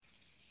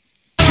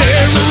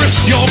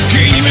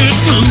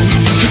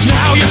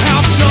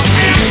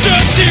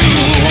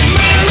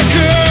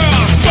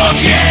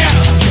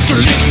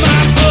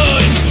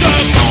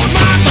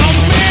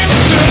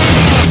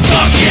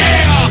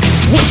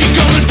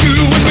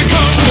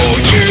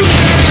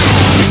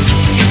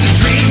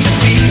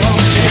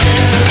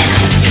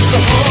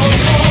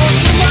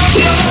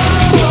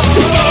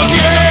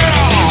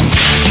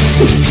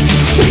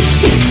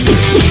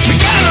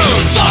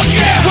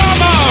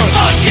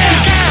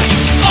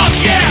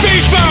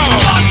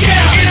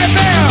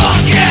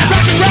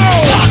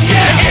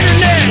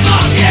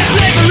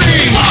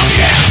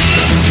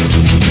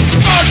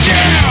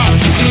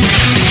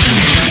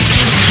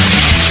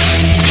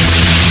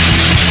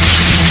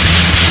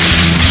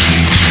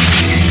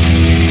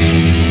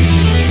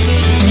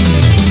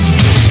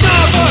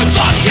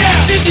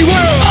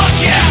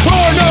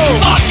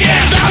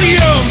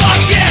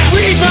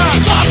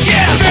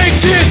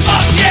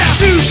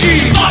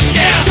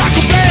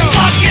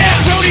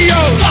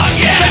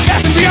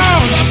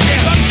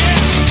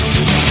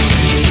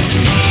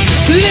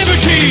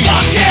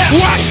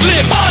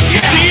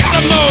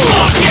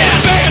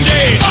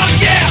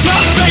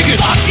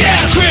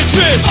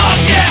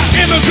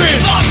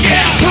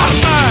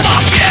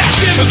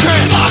a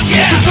can. Fuck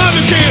yeah!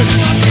 Popping cans,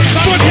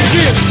 smoking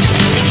shit,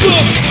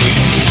 books.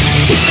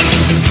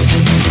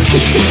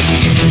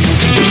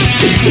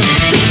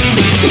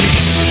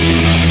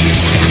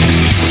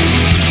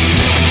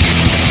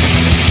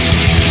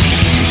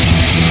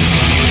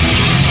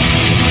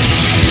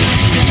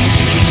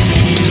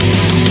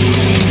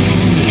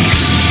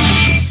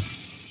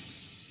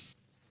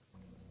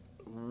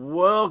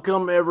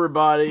 Welcome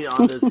everybody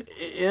on this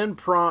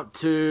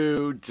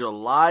impromptu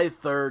July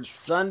 3rd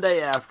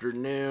Sunday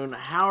afternoon.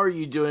 How are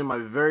you doing, my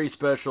very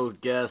special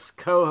guest,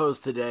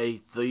 co-host today,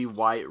 the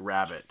White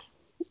Rabbit?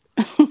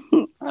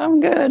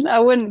 I'm good. I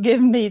wouldn't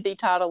give me the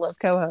title of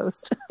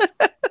co-host.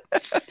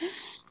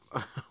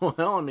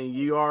 Well, I mean,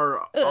 you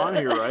are on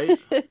here, right?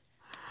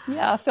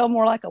 Yeah, I feel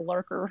more like a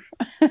lurker.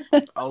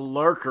 A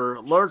lurker.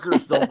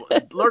 Lurkers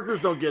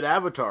don't get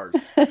avatars.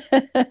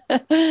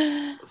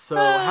 So,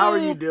 how are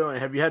you doing?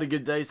 Have you had a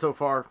good day so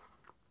far?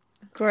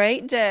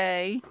 Great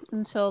day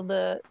until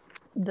the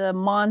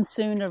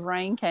monsoon of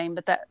rain came,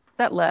 but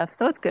that left,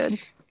 so it's good.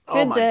 Oh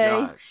Good my day.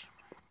 gosh.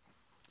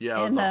 Yeah,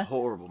 it was And, a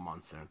horrible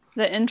monsoon.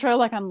 The intro,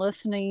 like I'm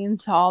listening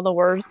to all the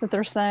words that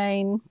they're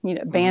saying,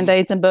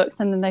 Band-Aids and books,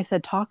 and then they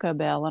said Taco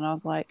Bell, and I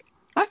was like,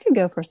 I could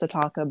go for some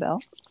Taco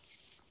Bell.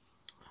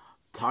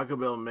 Taco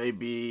Bell may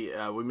be,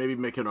 we may be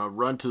making a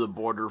run to the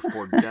border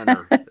for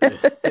dinner,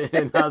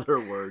 in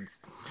other words.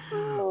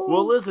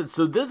 Well, listen,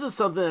 so this is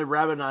something that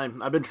Rabbit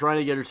and I've been trying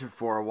to get her to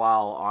for a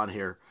while on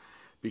here,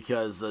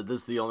 because this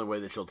is the only way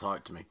that she'll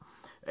talk to me.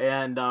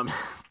 And,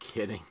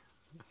 kidding.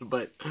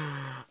 But,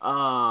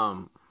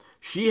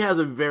 she has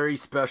a very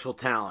special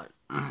talent.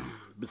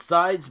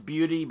 Besides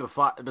beauty,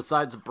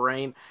 besides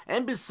brain,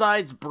 and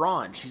besides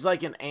brawn, she's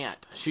like an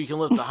ant. She can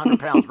lift 100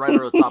 pounds right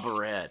over the top of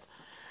her head.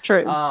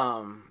 True.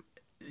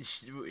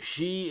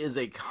 She is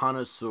a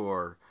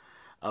connoisseur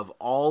of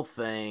all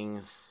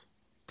things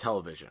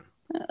television.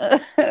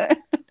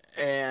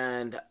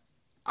 And,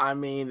 I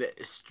mean,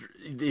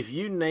 if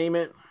you name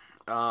it,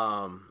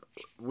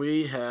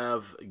 we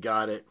have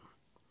got it.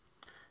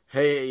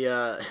 Hey,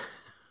 I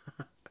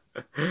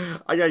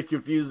got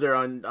confused there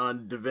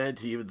on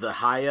Divinity with the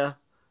Haya.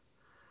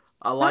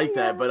 I like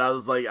that, but I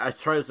was like, I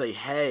try to say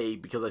hey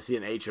because I see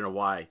an H and a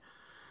Y.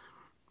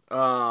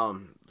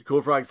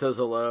 Cool Frog says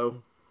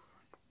hello.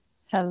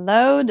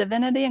 Hello,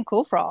 Divinity and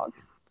Cool Frog.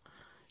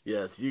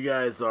 Yes, you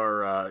guys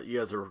are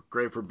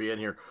great for being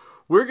here.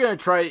 We're gonna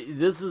try.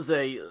 This is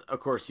of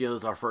course, this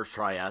is our first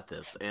try at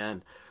this,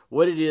 and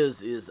what it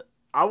is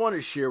I want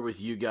to share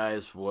with you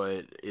guys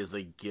what is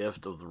a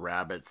gift of the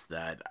rabbits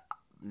that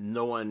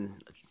no one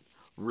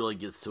really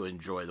gets to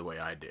enjoy the way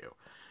I do.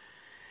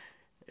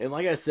 And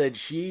like I said,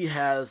 she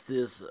has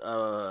this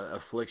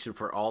affliction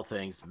for all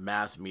things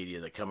mass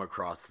media that come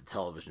across the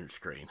television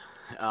screen.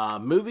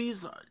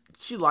 Movies,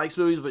 she likes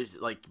movies, but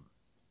like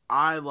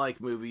I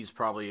like movies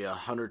probably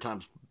 100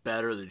 times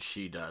better than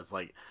she does.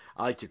 Like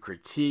I like to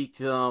critique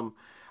them,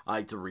 I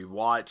like to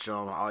rewatch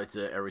them, I like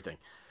to everything.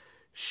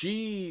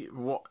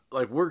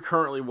 We're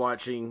currently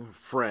watching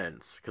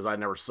Friends because I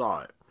never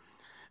saw it,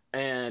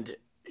 and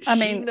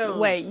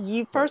wait,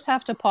 you first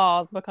have to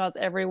pause because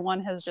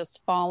everyone has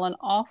just fallen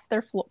off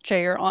their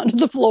chair onto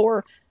the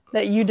floor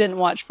that you didn't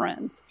watch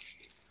Friends.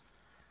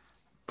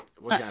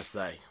 What can I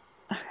say?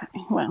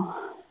 Okay,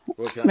 well,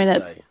 what can I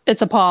say?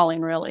 It's appalling,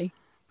 really.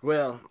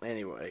 Well,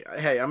 anyway,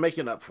 hey, I'm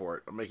making up for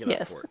it. Up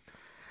for it.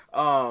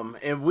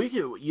 And we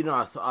could,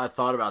 I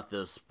thought about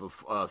this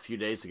a few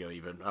days ago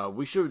even.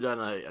 We should have done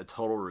a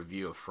total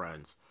review of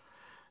Friends.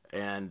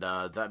 And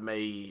that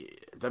may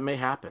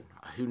happen.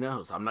 Who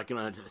knows? I'm not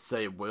going to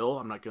say it will.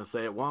 I'm not going to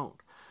say it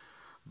won't.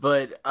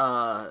 But,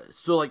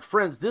 so like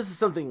Friends, this is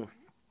something,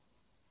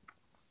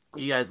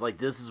 you guys, like,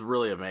 this is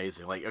really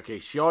amazing. Like, okay,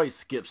 she always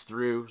skips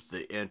through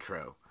the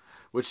intro,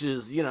 which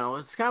is,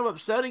 it's kind of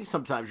upsetting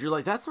sometimes. You're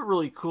like, that's a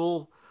really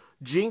cool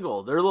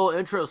jingle. Their little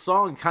intro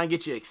song kind of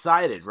gets you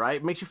excited,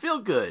 right? Makes you feel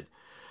good.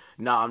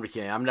 No, I'm just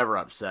kidding. I'm never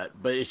upset.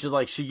 But it's just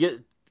like she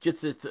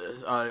gets it,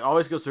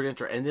 always goes through the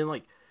intro. And then,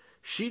 like,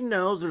 she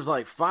knows there's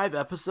like 5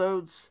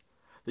 episodes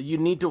that you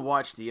need to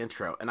watch the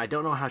intro. And I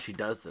don't know how she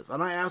does this.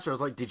 And I asked her, I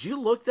was like, did you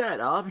look that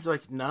up? She's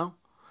like, no.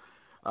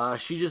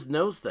 She just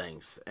knows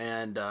things.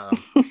 And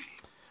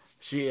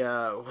she,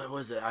 what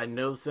was it? I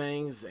know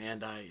things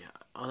and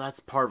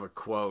that's part of a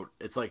quote.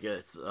 It's like,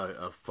 it's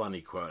a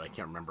funny quote. I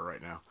can't remember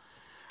right now.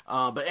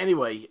 But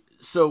anyway,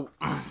 so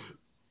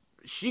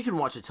she can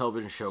watch a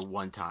television show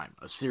one time,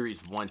 a series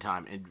one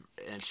time, and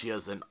she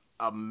has an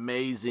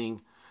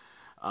amazing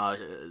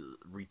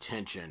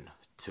retention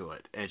to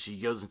it, and she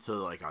goes into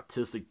like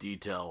autistic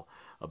detail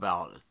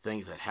about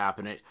things that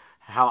happen.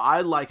 How I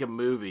like a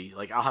movie,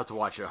 like I'll have to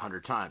watch it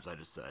 100 times. I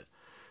just said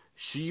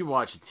she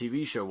watched a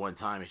TV show one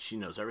time and she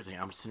knows everything.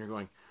 I'm sitting here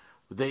going,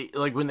 they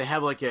like when they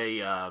have like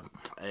a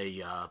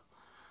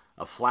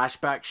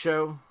flashback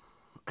show.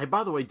 Hey,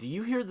 by the way, do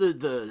you hear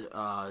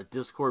the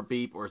Discord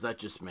beep, or is that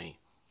just me?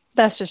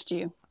 That's just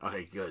you.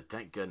 Okay, good.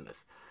 Thank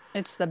goodness.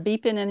 It's the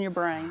beeping in your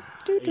brain.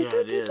 Yeah,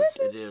 it is.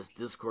 It is.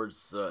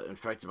 Discord's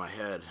infected my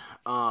head.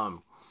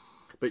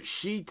 but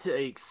she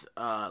takes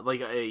like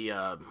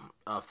a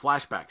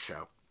flashback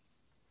show.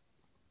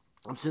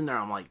 I'm sitting there,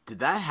 I'm like, did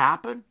that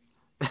happen?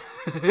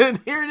 And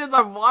here it is.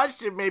 I've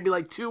watched it maybe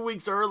like 2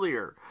 weeks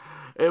earlier,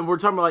 and we're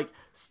talking about like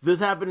this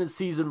happened in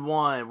season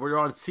 1. We're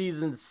on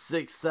season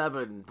 6,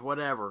 7,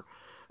 whatever.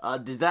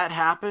 Did that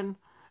happen?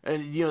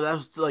 And you know, that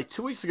was like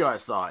 2 weeks ago I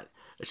saw it.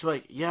 And she's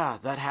like, yeah,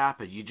 that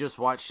happened. You just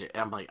watched it.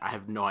 And I'm like, I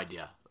have no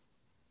idea.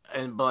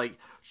 And but like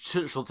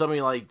she'll tell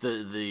me like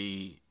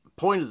the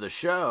point of the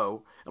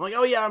show. I'm like,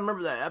 oh yeah, I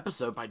remember that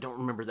episode, but I don't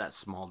remember that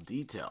small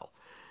detail.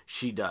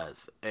 She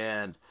does.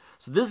 And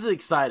so this is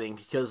exciting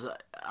because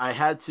I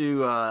had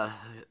to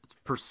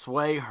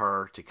persuade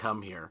her to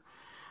come here.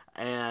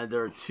 And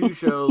there are 2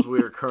 shows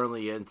we are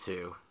currently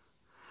into.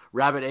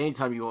 Rabbit,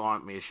 anytime you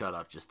want me to shut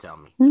up, just tell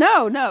me.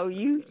 No,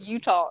 you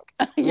talk.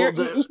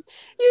 You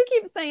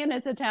keep saying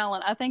it's a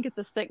talent. I think it's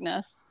a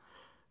sickness.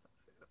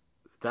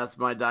 That's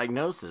my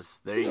diagnosis.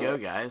 There you go,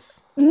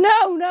 guys.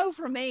 No,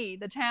 for me,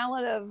 the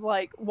talent of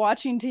like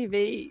watching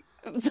TV.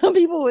 Some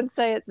people would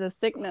say it's a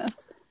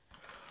sickness.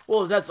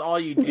 Well, that's all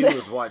you do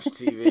is watch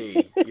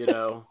TV, you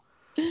know?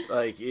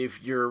 Like,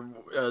 if you're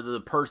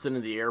the person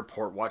in the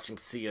airport watching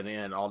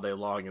CNN all day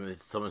long and then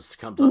someone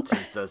comes up to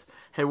you and says,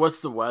 hey, what's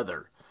the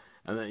weather?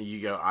 And then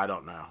you go, I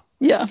don't know.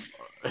 Yeah.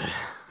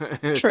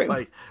 It's true.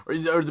 Like,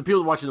 or the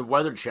people watching the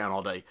Weather Channel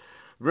all day.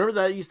 Remember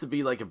that used to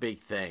be like a big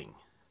thing.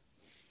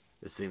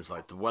 It seems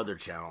like the Weather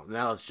Channel.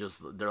 Now it's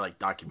just, they're like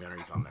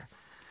documentaries on there.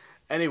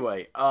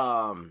 Anyway,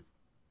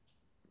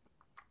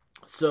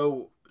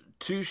 so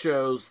 2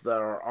 shows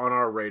that are on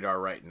our radar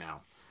right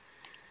now.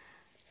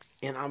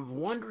 And I'm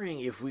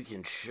wondering if we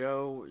can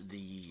show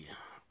the...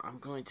 I'm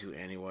going to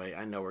anyway.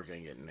 I know we're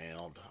going to get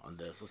nailed on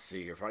this. Let's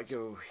see here. If I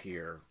go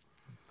here.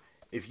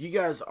 If you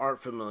guys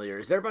aren't familiar,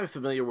 is everybody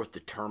familiar with the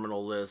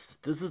Terminal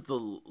List? This is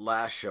the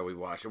last show we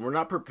watched, and we're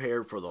not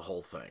prepared for the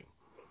whole thing.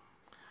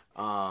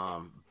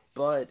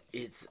 But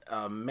it's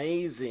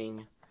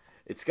amazing.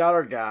 It's got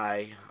our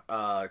guy,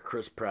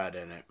 Chris Pratt,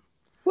 in it.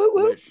 Woo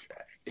woo. Which,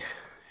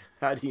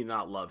 how do you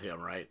not love him,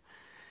 right?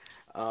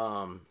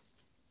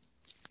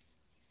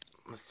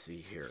 Let's see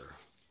here.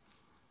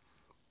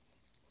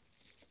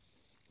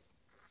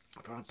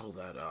 If I pull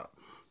that up,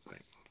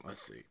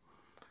 let's see.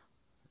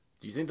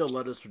 Do you think they'll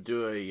let us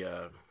do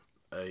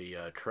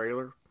a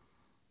trailer?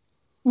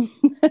 No.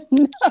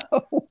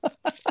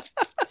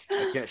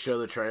 I can't show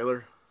the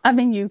trailer. I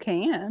mean, you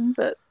can,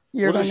 but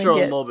you're going to show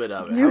get a little bit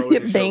of it. You're going to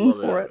get banged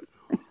for it.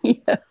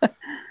 Yeah.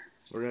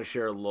 We're going to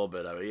share a little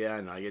bit of it. Yeah,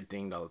 I know. I get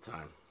dinged all the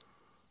time.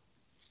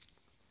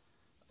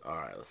 All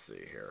right, let's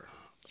see here.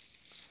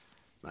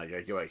 I got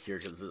to go back here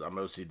because I'm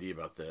OCD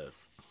about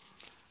this.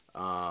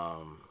 Let's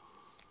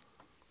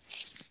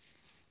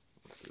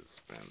just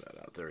expand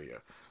that out. There you go.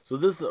 So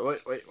this is...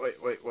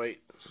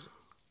 Wait.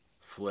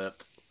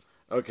 Flipped.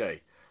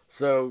 Okay.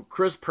 So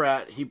Chris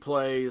Pratt, he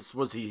plays...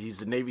 He's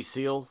the Navy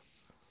SEAL?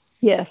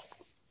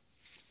 Yes.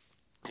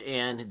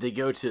 And they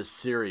go to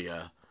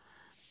Syria,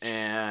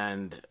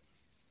 and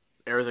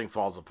everything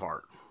falls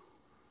apart.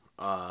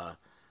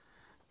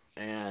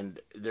 And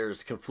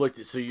there's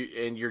conflicted. So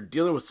you're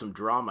dealing with some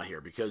drama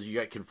here because you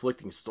got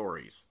conflicting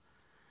stories,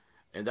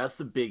 and that's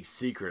the big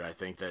secret. I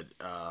think that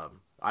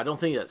I don't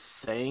think that's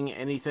saying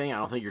anything. I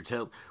don't think you're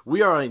telling.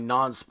 We are a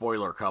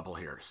non-spoiler couple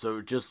here,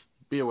 so just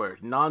be aware.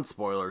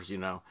 Non-spoilers, you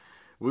know.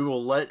 We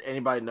will let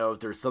anybody know if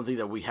there's something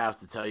that we have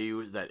to tell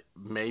you that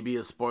may be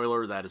a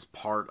spoiler that is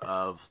part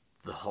of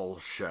the whole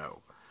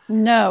show.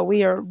 No,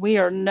 we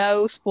are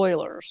no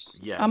spoilers.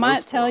 Yeah, I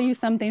might tell you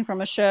something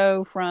from a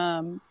show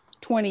from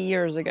 20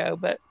 years ago,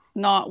 but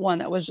not one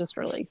that was just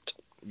released.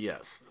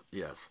 Yes.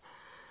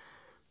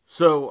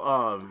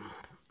 So,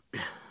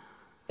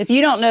 if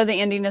you don't know the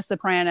ending of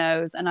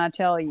Sopranos and I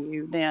tell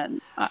you,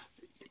 then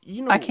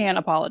I can't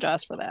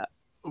apologize for that.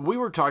 We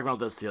were talking about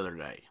this the other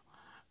day.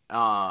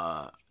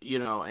 You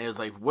know, and it's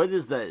like, what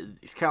is that?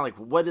 It's kind of like,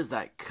 what is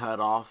that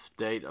cutoff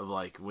date of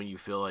like when you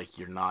feel like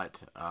you're not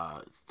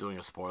doing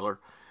a spoiler?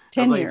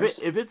 10 years.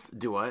 If it's,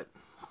 do what?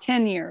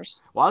 10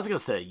 years. Well, I was going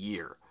to say a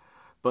year.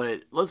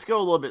 But let's go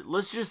a little bit.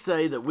 Let's just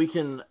say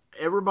that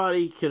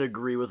everybody can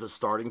agree with a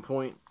starting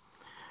point.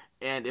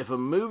 And if a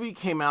movie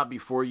came out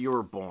before you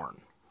were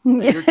born,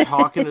 and you're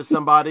talking to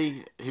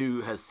somebody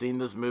who has seen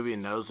this movie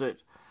and knows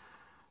it,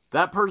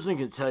 that person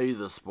can tell you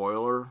the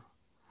spoiler,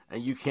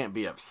 and you can't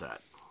be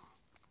upset.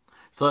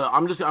 So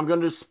I'm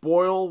going to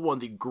spoil one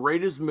of the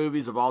greatest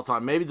movies of all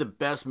time, maybe the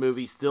best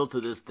movie still to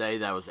this day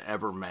that was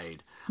ever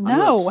made.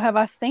 No, have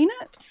I seen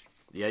it?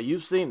 Yeah,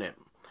 you've seen it.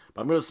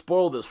 But I'm going to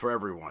spoil this for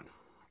everyone.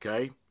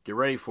 Okay? Get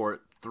ready for it.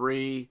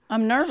 3,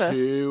 I'm nervous.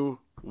 2,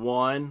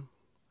 1.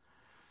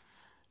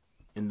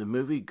 In the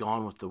movie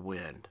Gone with the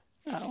Wind,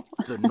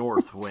 the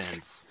North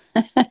wins.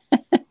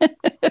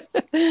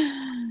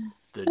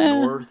 The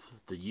North,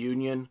 the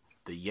Union,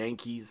 the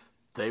Yankees,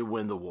 they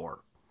win the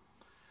war.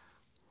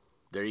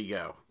 There you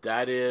go.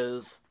 That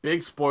is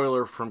big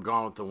spoiler from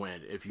Gone with the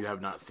Wind if you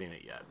have not seen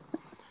it yet.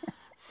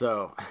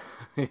 So,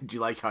 do you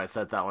like how I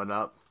set that one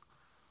up?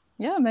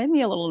 Yeah, it made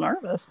me a little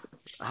nervous.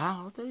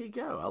 Oh, there you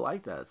go. I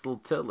like that. It's a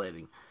little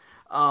titillating.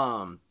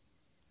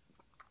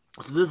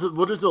 So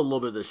we'll just do a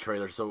little bit of this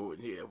trailer, so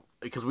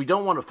because we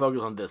don't want to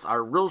focus on this.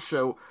 Our real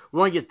show, we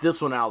want to get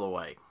this one out of the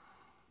way.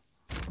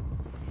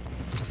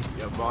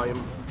 Yeah,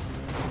 volume.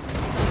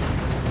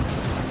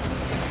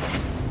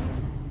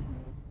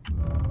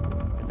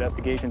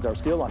 Investigations are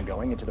still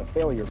ongoing into the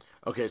failures.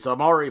 Okay, so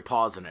I'm already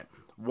pausing it.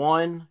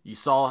 One, you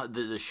saw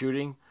the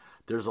shooting.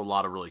 There's a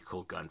lot of really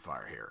cool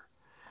gunfire here,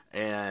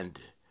 and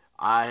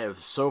I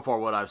have so far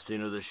what I've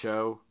seen of the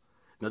show.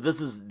 Now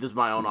this is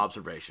my own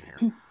observation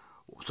here.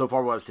 So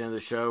far, what I've seen of the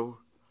show,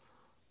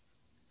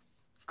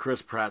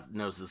 Chris Pratt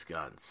knows his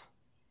guns.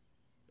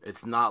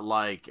 It's not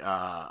like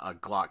a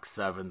Glock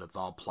 7 that's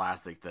all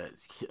plastic that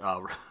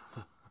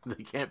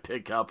they can't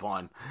pick up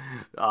on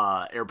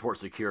airport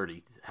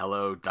security.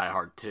 Hello, Die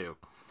Hard 2.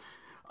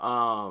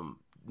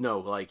 No,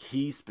 like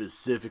he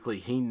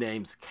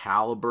names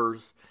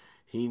calibers,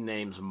 he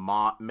names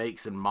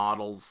makes and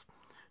models.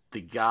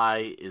 The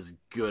guy is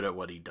good at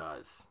what he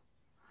does.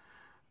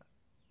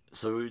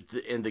 So,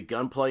 and the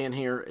gunplay in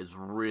here is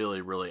really,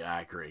 really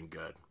accurate and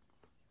good.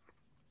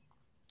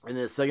 And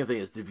then the second thing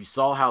is, if you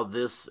saw how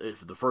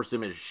if the first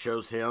image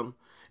shows him,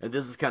 and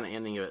this is kind of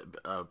ending it,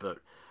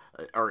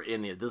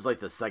 this is like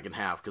the second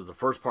half, because the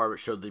first part of it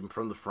showed them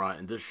from the front,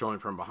 and this showing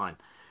from behind.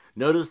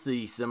 Notice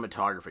the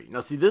cinematography. Now,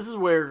 see, this is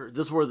where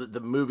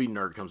the movie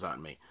nerd comes out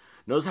in me.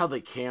 Notice how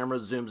the camera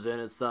zooms in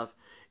and stuff.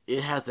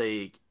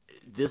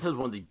 This has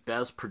one of the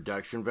best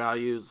production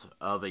values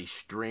of a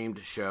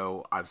streamed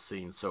show I've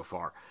seen so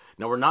far.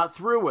 Now, we're not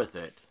through with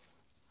it,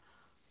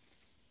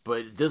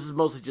 but this is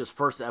mostly just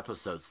first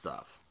episode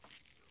stuff.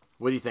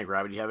 What do you think,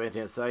 Rabbit? Do you have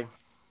anything to say?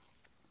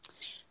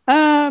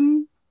 What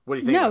do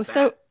you think? No,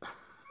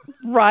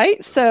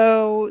 right.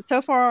 So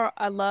far,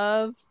 I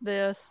love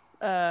this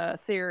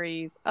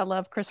series. I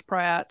love Chris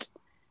Pratt.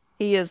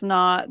 He is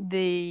not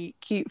the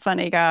cute,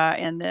 funny guy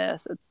in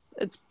this.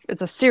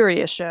 It's a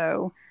serious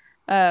show,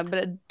 but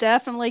it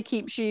definitely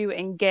keeps you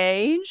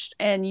engaged,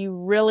 and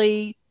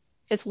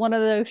it's one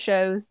of those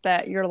shows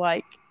that you're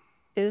like,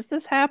 is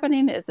this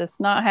happening? Is this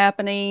not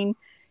happening?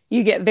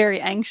 You get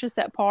very anxious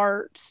at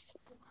parts.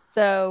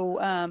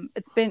 So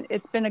it's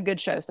been a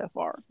good show so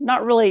far.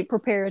 Not really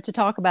prepared to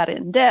talk about it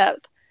in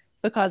depth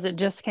because it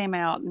just came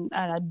out, and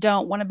I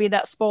don't want to be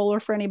that spoiler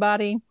for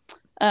anybody.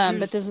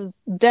 But this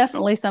is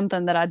definitely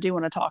something that I do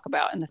want to talk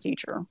about in the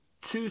future.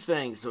 Two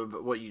things of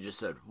what you just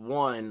said.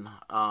 One,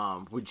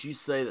 would you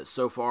say that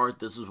so far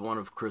this is one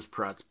of Chris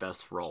Pratt's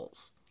best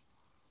roles?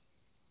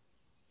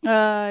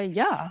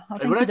 Yeah. I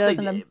think he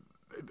does.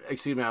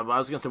 Excuse me, I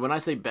was going to say, when I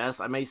say best,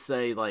 I may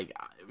say, like,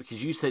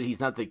 because you said he's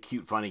not the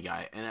cute, funny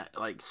guy. And,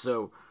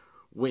 so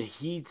when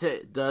he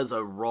does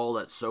a role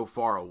that's so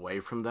far away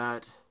from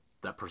that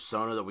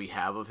persona that we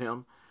have of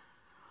him,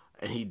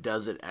 and he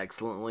does it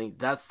excellently,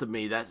 that's, to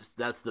me,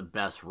 that's the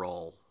best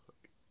role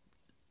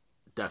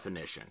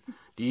definition.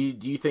 Do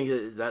you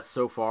think that's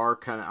so far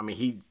kind of,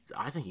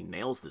 I think he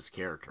nails this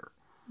character.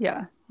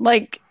 Yeah.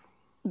 Like,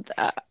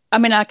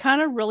 I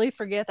kind of really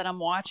forget that I'm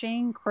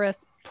watching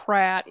Chris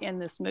Pratt in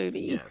this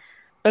movie. Yes.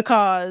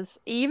 Because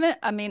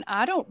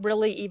I don't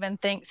really even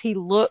think he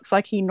looks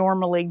like he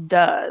normally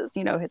does.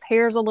 You know, his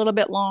hair's a little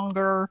bit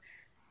longer.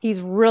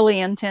 He's really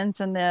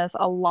intense in this.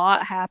 A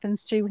lot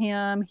happens to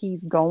him.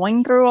 He's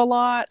going through a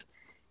lot.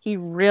 He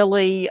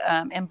really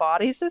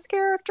embodies this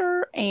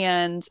character.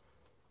 And,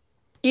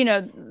 you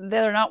know, the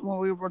other night when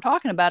we were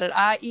talking about it,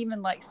 I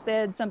even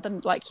said something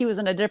like he was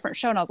in a different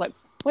show. And I was like,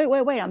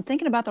 wait, I'm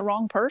thinking about the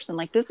wrong person.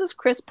 Like, this is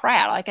Chris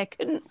Pratt. Like, I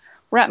couldn't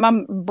wrap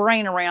my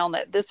brain around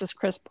that this is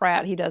Chris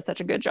Pratt. He does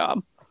such a good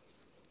job.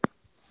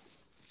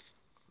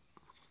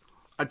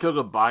 I took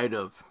a bite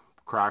of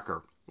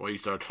cracker while you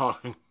started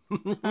talking.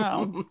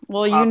 Oh,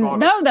 well, you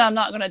know that I'm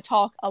not going to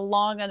talk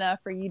long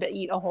enough for you to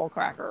eat a whole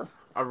cracker.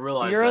 I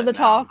realize you're the now.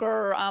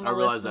 Talker. I'm a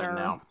realize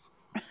listener.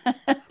 That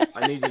now.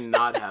 I need to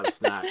not have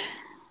snacks.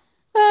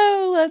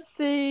 Oh, let's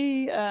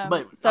see.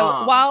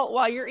 So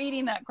while you're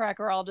eating that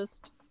cracker, I'll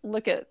just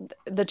look at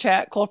the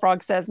chat. Cold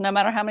Frog says, no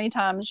matter how many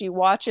times you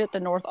watch it, the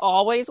North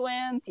always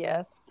wins.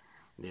 Yes.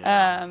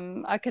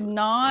 Yeah. I could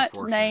not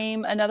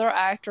name another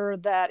actor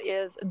that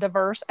is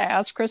diverse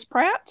as Chris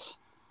Pratt.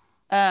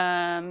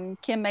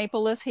 Kim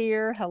Maple is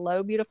here.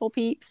 Hello, beautiful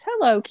peeps.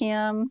 Hello,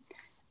 Kim.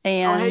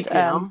 And hey,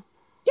 Kim.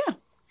 Yeah.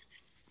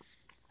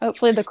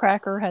 Hopefully the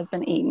cracker has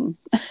been eaten.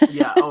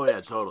 Yeah. Oh,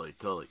 yeah. Totally.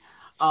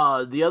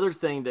 The other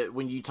thing that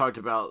when you talked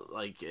about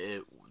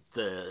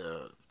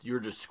you're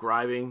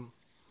describing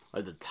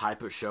like the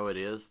type of show it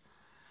is,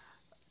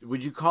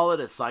 would you call it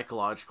a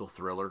psychological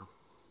thriller?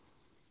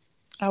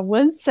 I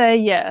would say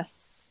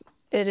yes.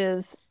 It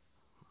is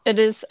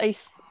a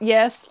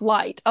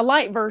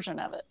light version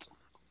of it.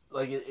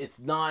 Like it's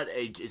not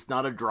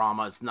a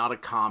drama. It's not a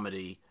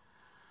comedy.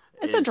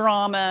 It's a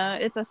drama.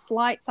 It's a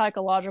slight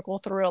psychological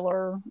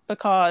thriller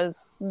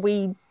because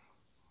we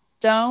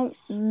don't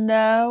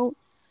know.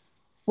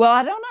 Well,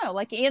 I don't know.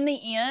 Like in the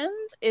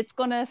end, it's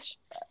going to,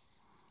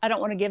 I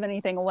don't want to give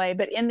anything away,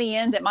 but in the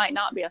end, it might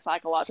not be a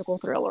psychological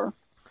thriller.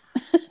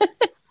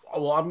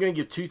 Well, I'm going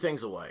to give two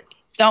things away.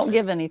 Don't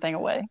give anything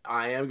away.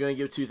 I am going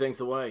to give two things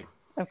away.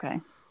 Okay.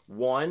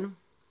 One,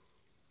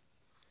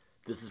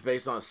 This is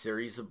based on a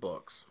series of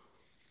books.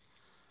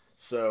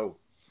 So,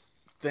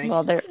 think.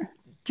 Well,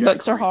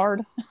 books are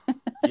hard.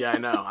 Yeah, I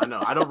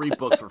know. I don't read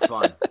books for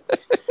fun.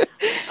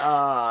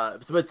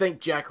 But think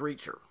Jack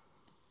Reacher.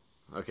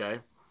 Okay?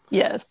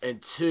 Yes.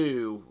 And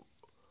 2,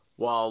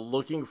 while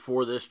looking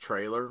for this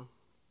trailer,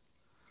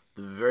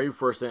 the very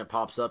first thing that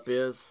pops up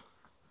is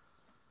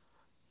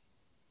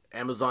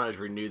Amazon has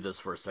renewed this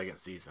for a second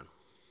season.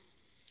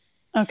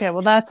 Okay,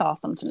 well, that's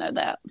awesome to know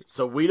that.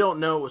 So we don't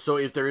know. So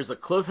if there is a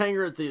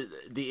cliffhanger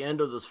at the end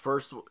of this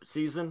first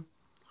season,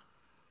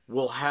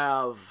 we'll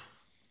have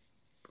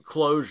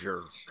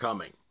closure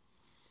coming.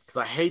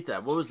 Because I hate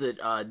that. What was it?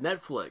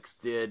 Netflix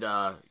did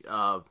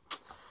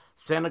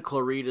Santa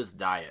Clarita's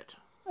Diet.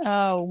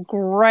 Oh,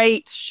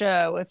 great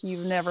show if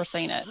you've never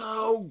seen it.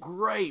 So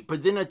great.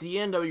 But then at the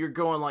end of it, you're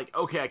going like,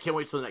 okay, I can't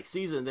wait till the next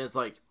season. And then it's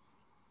like,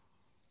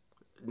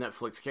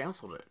 Netflix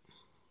canceled it.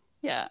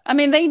 Yeah. I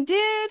mean, they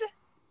did.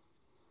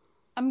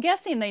 I'm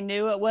guessing they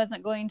knew it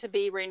wasn't going to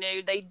be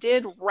renewed. They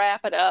did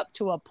wrap it up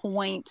to a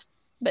point,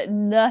 but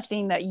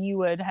nothing that you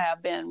would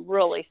have been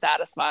really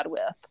satisfied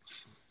with.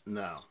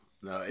 No.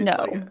 No. Like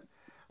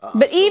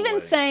but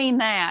even saying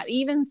that,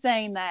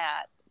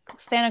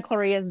 Santa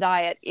Clarita's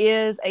Diet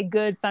is a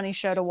good, funny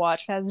show to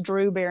watch. It has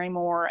Drew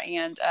Barrymore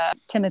and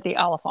Timothy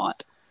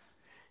Olyphant.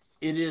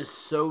 It is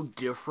so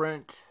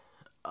different.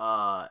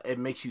 It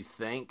makes you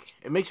think.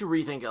 It makes you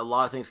rethink a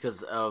lot of things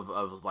because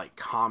of like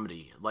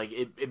comedy. Like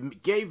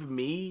it gave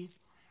me.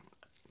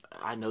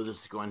 I know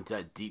this is going into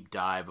that deep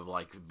dive of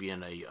like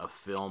being a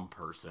film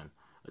person,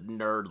 a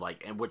nerd,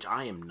 like, and which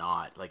I am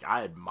not. Like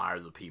I admire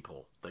the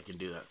people that can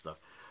do that stuff,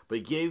 but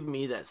it gave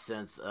me that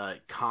sense.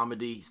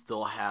 Comedy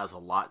still has a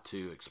lot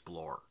to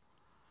explore.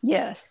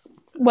 Yes.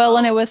 Well,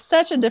 and it was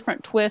such a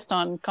different twist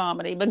on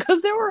comedy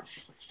because there were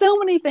so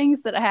many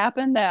things that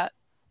happened that.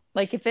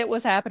 Like, if it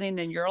was happening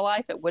in your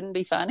life, it wouldn't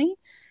be funny.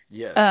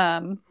 Yes.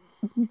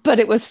 But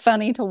it was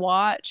funny to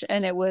watch,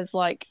 and it was,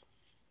 like,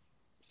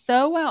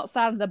 so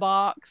outside of the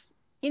box.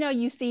 You know,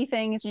 you see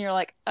things, and you're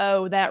like,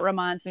 oh, that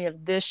reminds me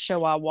of this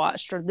show I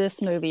watched or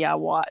this movie I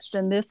watched.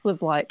 And this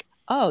was like,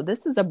 oh,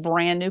 this is a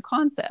brand new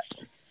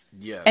concept.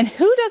 Yeah. And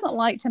who doesn't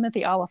like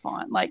Timothy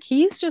Olyphant? Like,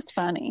 he's just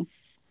funny.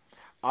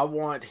 I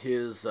want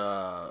his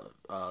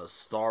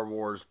Star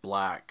Wars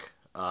black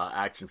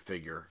action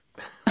figure.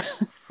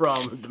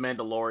 From The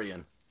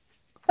Mandalorian.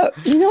 Oh,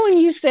 you know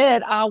when you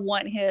said I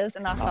want his,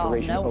 and I thought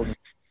no.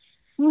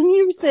 When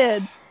you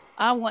said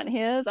I want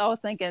his, I was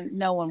thinking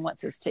no one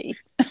wants his teeth.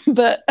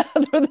 But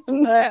other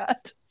than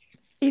that,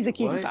 he's a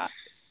cutie pie.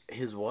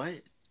 His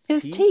what?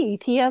 His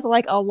teeth. He has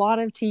like a lot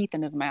of teeth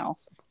in his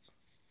mouth.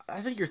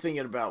 I think you're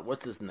thinking about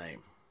what's his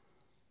name.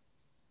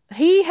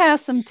 He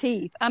has some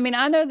teeth. I mean,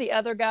 I know the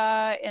other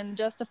guy in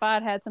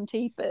Justified had some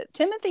teeth, but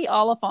Timothy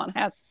Olyphant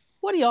has.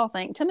 What do y'all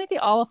think? Timothy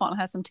Olyphant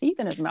has some teeth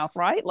in his mouth,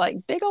 right?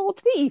 Like big old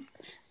teeth.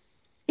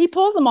 He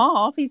pulls them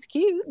off. He's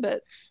cute,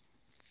 but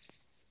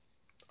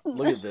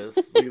look at this.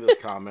 Look at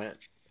this comment.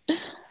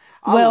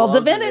 Well,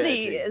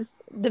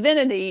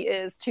 Divinity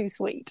is too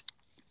sweet.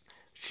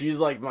 She's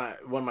like one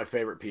of my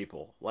favorite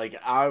people. Like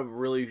I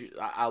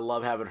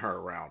love having her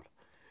around.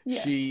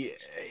 Yes. She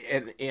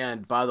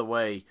and by the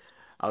way,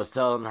 I was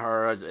telling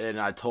her and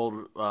I told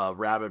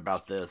Rabbit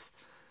about this.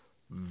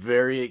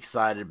 Very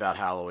excited about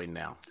Halloween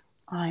now.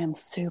 I am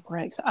super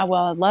excited.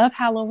 Well, I love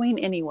Halloween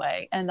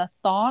anyway. And the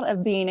thought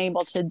of being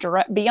able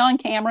to be on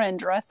camera and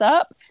dress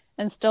up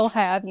and still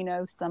have,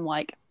 some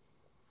like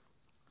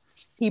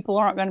people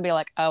aren't going to be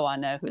like, oh, I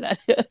know who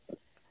that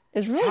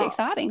is really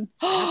exciting.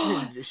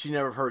 She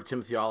never heard of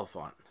Timothy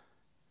Olyphant.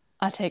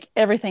 I take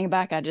everything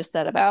back I just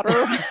said about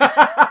her.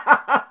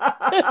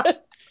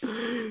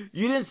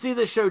 You didn't see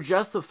the show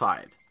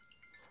Justified.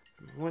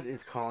 What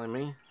is calling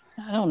me?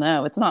 I don't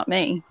know. It's not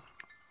me.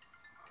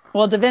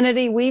 Well,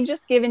 Divinity, we've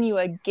just given you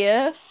a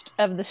gift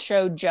of the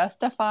show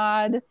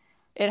Justified.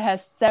 It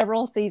has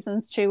several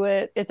seasons to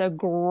it. It's a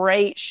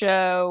great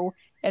show.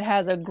 It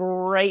has a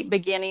great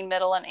beginning,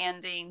 middle, and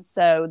ending.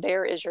 So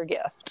there is your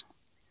gift.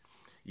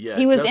 Yeah,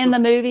 he was in the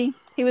movie.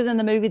 He was in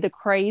the movie The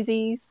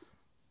Crazies.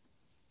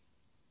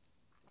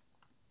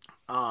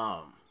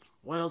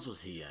 What else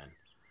was he in?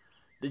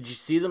 Did you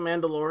see The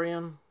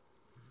Mandalorian?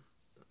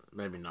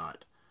 Maybe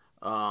not.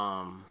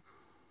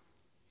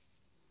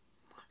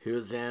 He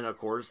was in, of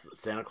course,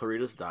 Santa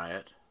Clarita's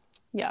Diet.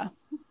 Yeah.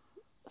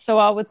 So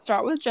I would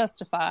start with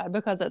Justified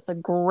because it's a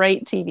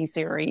great TV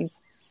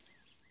series.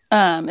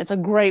 It's a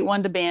great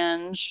one to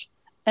binge.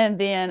 And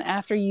then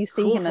after you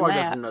see him in that...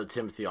 doesn't know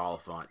Timothy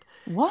Olyphant.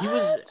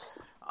 What?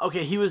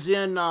 He was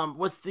in,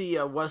 what's the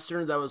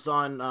Western that was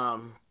on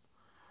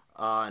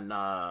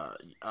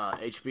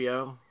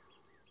HBO?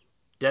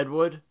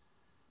 Deadwood?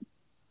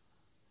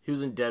 He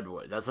was in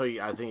Deadwood. That's how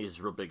I think he's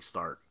a real big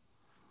start.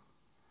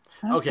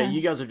 Okay, you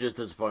guys are just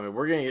disappointed.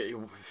 We're going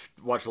to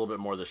watch a little bit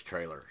more of this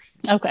trailer.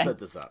 Okay. Set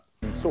this up.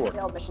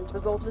 Failed missions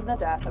resulted in the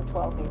death of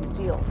 12 Navy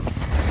SEALs.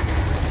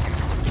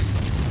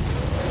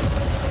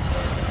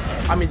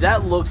 I mean,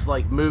 that looks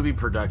like movie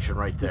production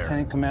right there.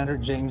 Lieutenant Commander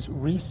James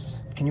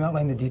Reese, can you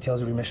outline the details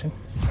of your mission?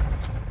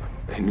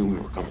 They knew we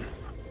were coming.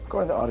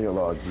 According to audio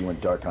logs, you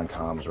went dark on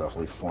comms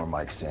roughly 4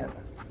 mics in.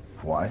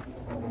 Why?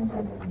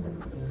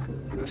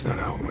 That's not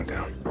how it went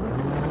down.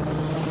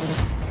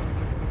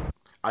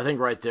 I think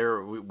right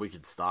there we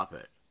could stop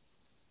it.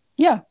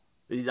 Yeah.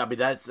 I mean,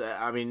 that's.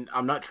 I mean,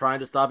 I'm not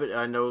trying to stop it.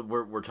 I know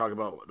we're talking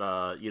about,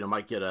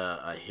 might get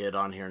a hit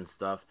on here and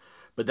stuff,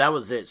 but that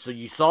was it. So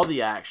you saw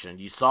the action,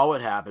 you saw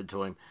what happened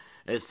to him,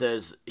 and it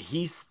says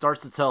he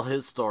starts to tell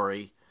his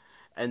story,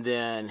 and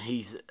then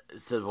he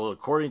says, "Well,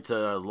 according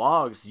to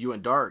logs, you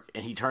went dark,"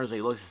 and he turns and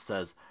he looks and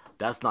says,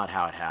 "That's not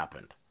how it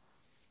happened."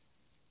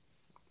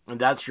 And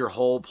that's your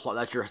whole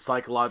that's your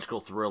psychological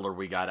thriller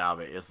we got out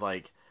of it. It's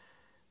like,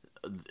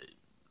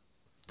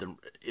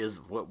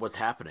 what's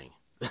happening.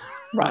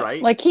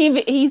 Right. Like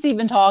he's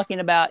even talking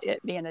about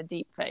it being a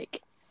deep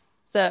fake.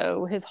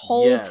 So his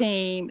whole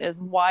team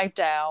is wiped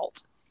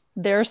out.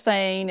 They're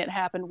saying it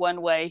happened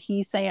one way.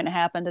 He's saying it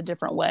happened a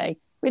different way.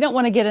 We don't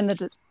want to get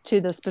into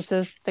the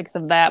specifics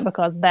of that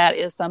because that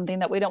is something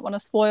that we don't want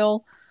to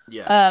spoil.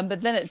 Yeah.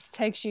 But then it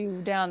takes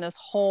you down this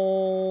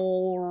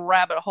whole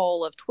rabbit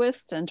hole of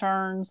twists and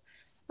turns.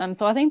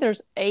 So I think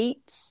there's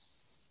 8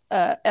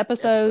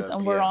 episodes,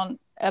 and we're on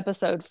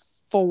episode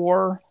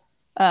 4.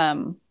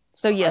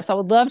 So yes, I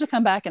would love to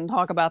come back and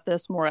talk about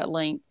this more at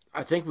length.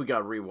 I think we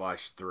got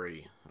rewatched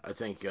 3. I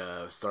think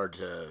started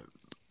to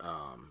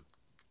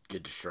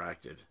get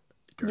distracted.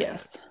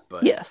 Yes, it.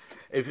 But yes.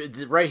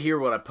 Right here,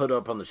 what I put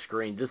up on the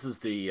screen, this is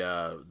the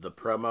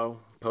promo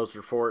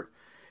poster for it,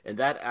 and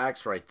that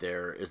axe right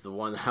there is the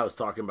one that I was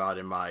talking about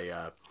in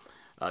my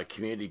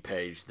community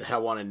page that I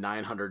wanted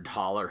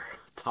 $900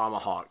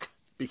 tomahawk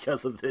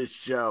because of this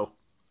show,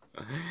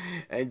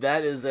 and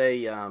that is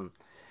a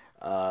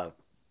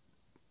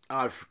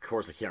of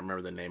course, I can't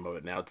remember the name of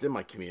it now. It's in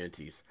my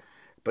communities.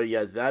 But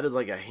yeah, that is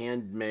like a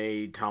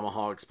handmade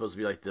tomahawk. Supposed to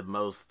be like the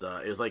most...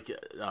 it was like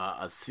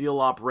a seal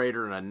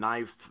operator and a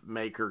knife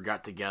maker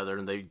got together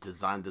and they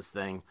designed this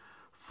thing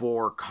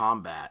for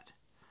combat.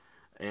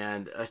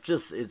 And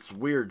it's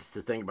weird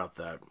to think about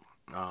that.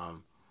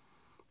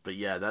 But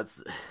yeah, that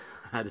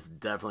is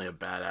definitely a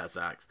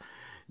badass axe.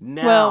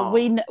 Now, well,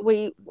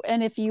 we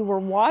and if you were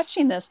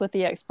watching this with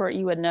the expert,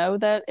 you would know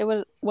that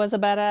it was a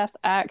badass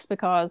axe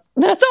because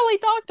that's all he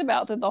talked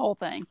about through the whole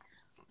thing.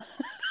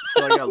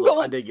 So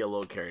I did get a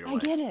little carried away. I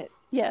get it.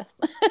 Yes.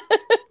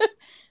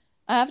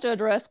 I have to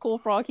address Cool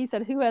Frog. He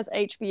said, "Who has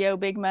HBO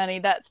big money?"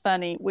 That's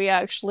funny. We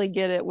actually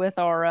get it with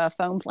our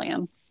phone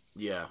plan.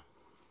 Yeah.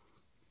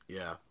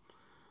 Yeah.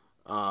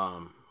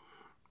 Oh,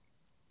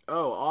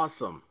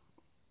 awesome.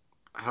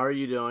 How are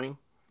you doing?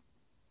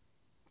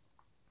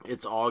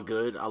 It's all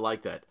good. I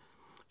like that.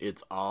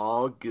 It's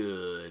all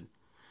good.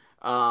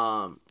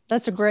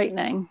 That's a great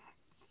name.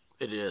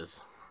 It is.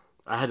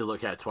 I had to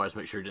look at it twice,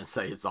 make sure it didn't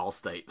say it's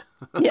Allstate.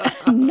 Yeah,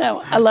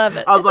 no, I love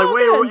it. I was like,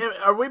 wait,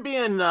 are we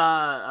being,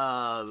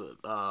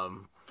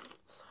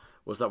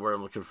 what's that word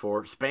I'm looking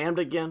for? Spammed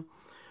again?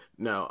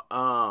 No.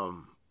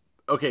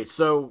 Okay,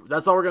 so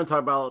that's all we're going to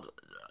talk about.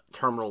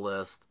 Terminal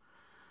list.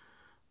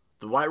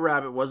 The White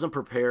Rabbit wasn't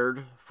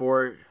prepared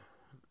for it.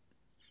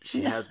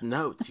 She has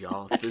notes,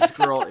 y'all. This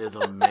girl is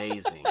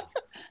amazing.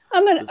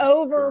 I'm an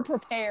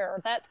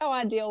over-prepared. That's how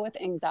I deal with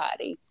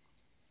anxiety.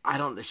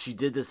 She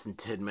did this in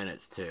 10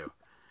 minutes, too.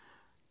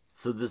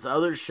 So this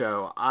other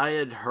show, I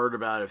had heard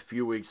about it a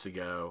few weeks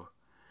ago,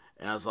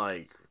 and I was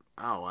like,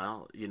 oh,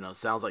 well,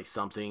 sounds like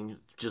something,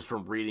 just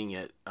from reading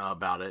it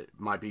about it,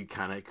 might be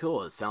kind of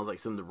cool. It sounds like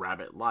something the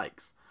Rabbit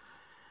likes.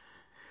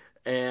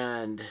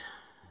 And...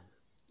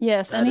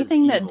 yes,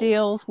 anything that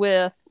deals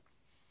with...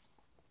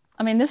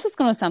 I mean, this is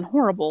going to sound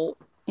horrible,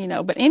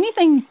 but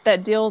anything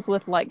that deals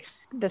with, like,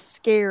 the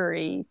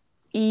scary,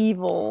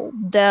 evil,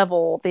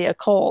 devil, the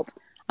occult,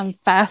 I'm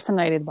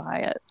fascinated by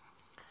it.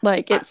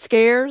 Like, it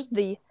scares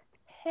the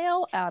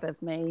hell out of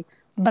me,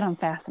 but I'm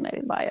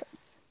fascinated by it.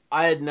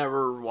 I had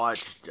never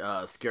watched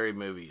scary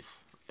movies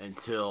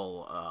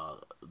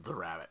until The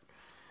Rabbit.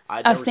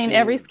 I've seen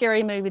every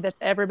scary movie that's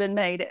ever been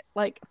made. At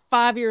like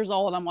 5 years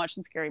old, I'm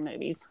watching scary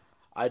movies.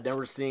 I'd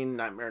never seen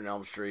Nightmare on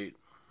Elm Street.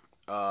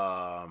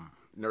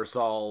 Never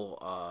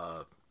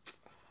saw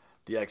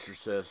The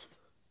Exorcist.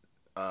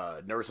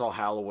 Never saw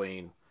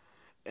Halloween.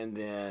 And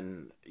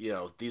then,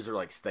 these are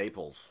like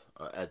staples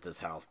at this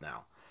house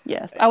now.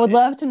 Yes. I would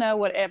love to know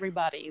what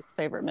everybody's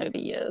favorite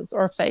movie is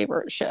or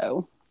favorite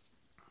show.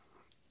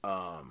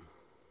 Oh,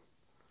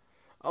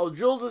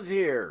 Jules is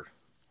here.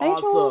 Hey,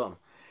 awesome.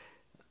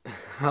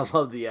 I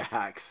love the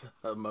axe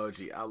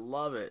emoji. I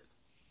love it.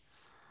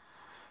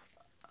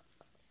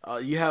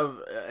 You have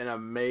an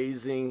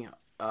amazing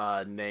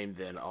name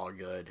then, All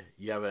Good.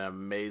 You have an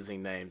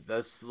amazing name.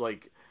 That's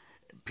like,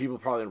 people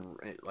probably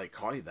like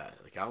call you that.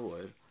 Like I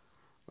would.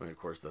 I mean, of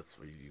course, that's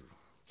what you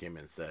came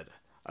in and said.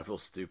 I feel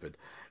stupid.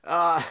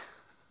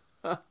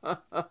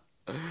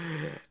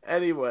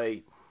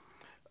 Anyway,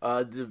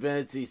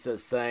 Divinity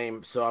says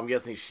same. So I'm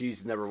guessing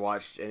she's never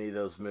watched any of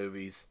those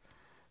movies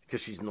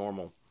because she's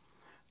normal.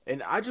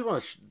 And I just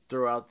want to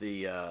throw out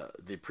the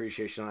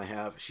appreciation I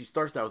have. She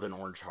starts out with an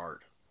orange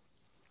heart.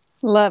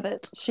 Love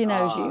it. She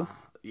knows you.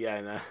 Yeah,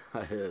 I know.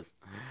 It is.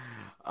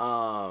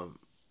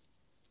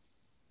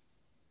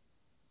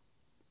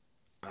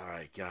 All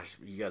right, gosh,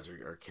 you guys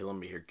are killing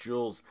me here.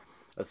 Jules,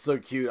 that's so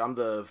cute. I'm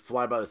the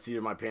fly by the seat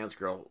of my pants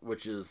girl,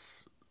 which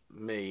is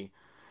me.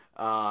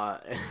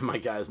 And my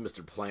guy is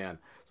Mr. Plan.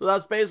 So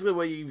that's basically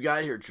what you've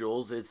got here,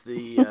 Jules. It's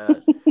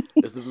the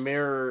it's the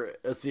mirror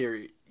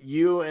series.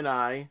 You and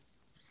I,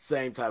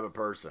 same type of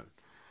person.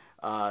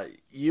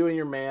 You and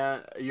your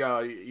man,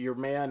 your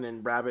man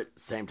and Rabbit,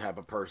 same type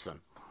of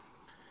person.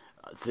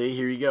 See,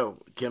 here you go.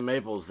 Kim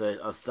Maples, a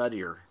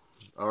studier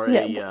or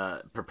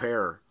a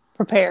preparer.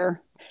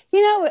 Prepare.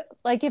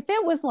 Like if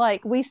it was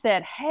like we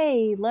said,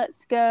 hey,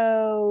 let's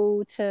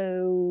go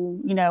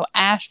to,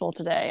 Asheville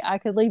today, I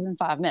could leave in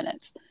 5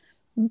 minutes.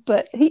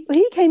 But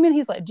he came in,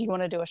 he's like, do you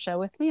want to do a show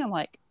with me? I'm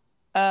like,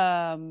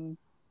 I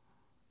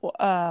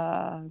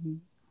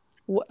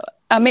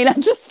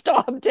just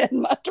stopped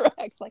in my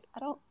tracks. Like,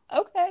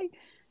 okay.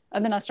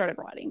 And then I started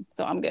writing,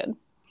 so I'm good.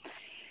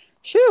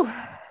 Shoo.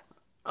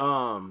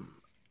 Well,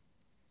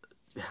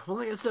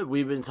 like I said,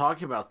 we've been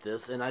talking about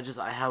this, and I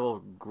have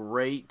a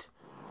great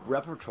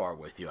repertoire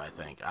with you. I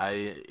think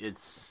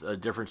it's a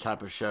different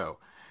type of show,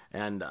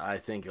 and I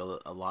think a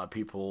lot of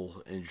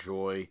people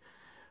enjoy.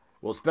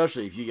 Well,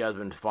 especially if you guys have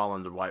been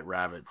following the White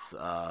Rabbit's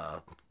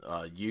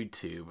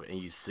YouTube, and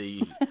you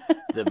see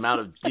the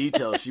amount of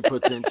detail she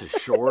puts into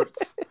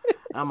shorts.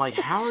 I'm like,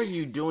 how are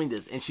you doing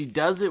this? And she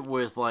does it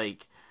with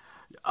like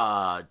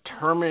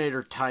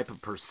Terminator type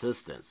of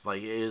persistence.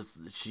 Like,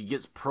 she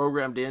gets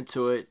programmed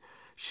into it.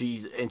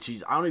 She's I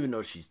don't even know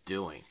what she's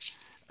doing.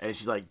 And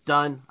she's like,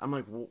 done. I'm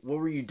like, what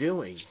were you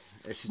doing?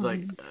 And she's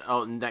like,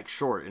 oh, next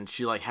short. And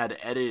she like had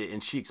to edit it.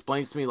 And she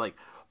explains to me like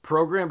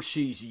programs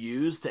she's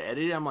used to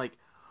edit it. I'm like,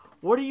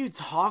 what are you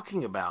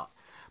talking about?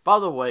 By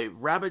the way,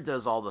 Rabbit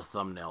does all the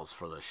thumbnails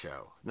for the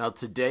show. Now,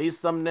 today's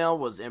thumbnail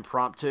was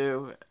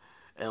impromptu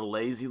and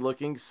lazy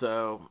looking,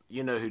 so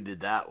you know who did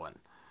that one.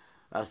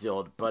 That's the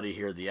old buddy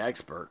here, the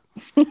expert.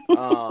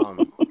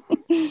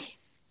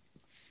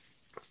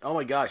 Oh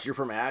my gosh, you're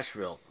from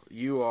Asheville.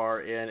 You are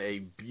in a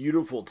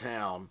beautiful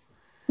town.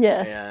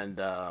 Yes. And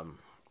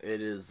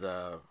it is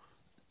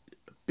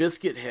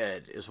Biscuit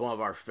Head is one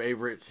of our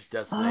favorite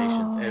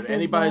destinations. And if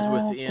anybody's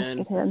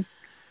within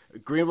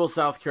Greenville,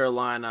 South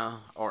Carolina,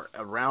 or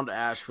around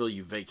Asheville,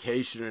 you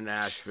vacation in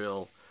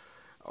Asheville,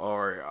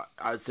 or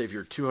I'd say if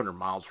you're 200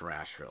 miles from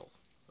Asheville,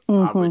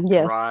 I would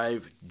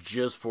drive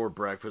just for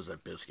breakfast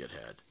at Biscuit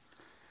Head.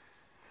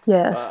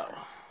 Yes.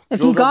 If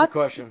Jules, you got the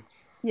question,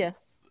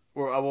 yes.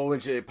 Well, when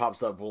it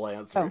pops up, we'll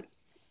answer it.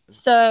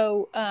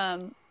 So,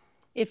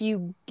 if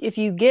you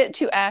get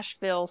to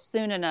Asheville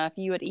soon enough,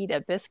 you would eat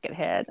at Biscuit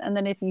Head, and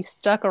then if you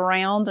stuck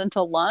around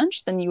until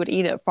lunch, then you would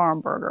eat at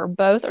Farm Burger.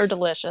 Both are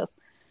delicious.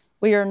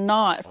 We are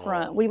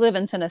not we live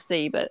in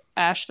Tennessee, but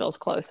Asheville's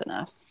close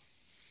enough.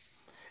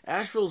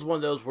 Asheville's one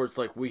of those where it's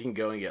like we can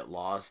go and get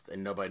lost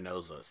and nobody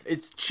knows us.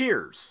 It's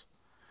Cheers.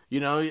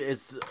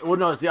 It's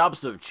the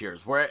opposite of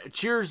Cheers. Where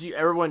Cheers,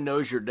 everyone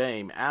knows your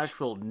name.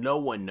 Asheville, no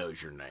one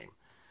knows your name.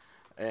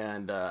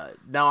 And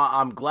now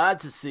I'm glad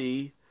to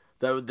see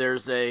that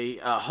there's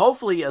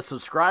hopefully a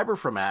subscriber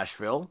from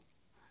Asheville.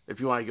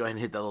 If you want to go ahead and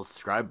hit that little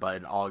subscribe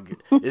button,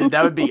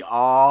 that would be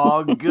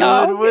all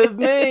good with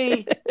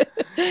me.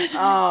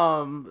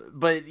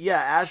 But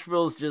yeah,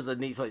 Asheville is just a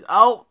neat place.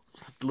 Oh,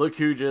 look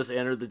who just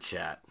entered the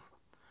chat.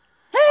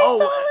 Hey,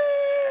 Sully!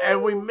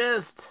 And we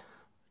missed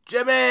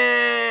Jimmy.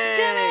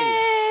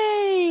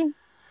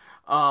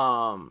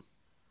 But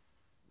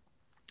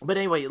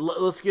anyway,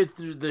 let's get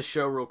through this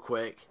show real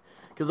quick.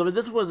 Because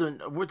this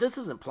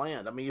isn't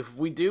planned. I mean, if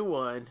we do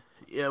one,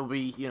 it'll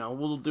be,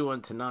 we'll do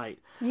one tonight.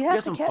 We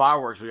got some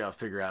fireworks we got to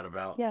figure out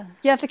about. Yeah,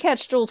 you have to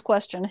catch Jules'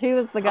 question. Who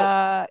is the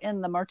guy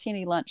in the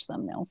martini lunch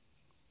thumbnail?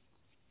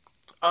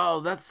 Oh,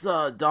 that's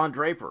Don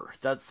Draper.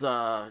 That's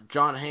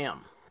John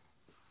Hamm.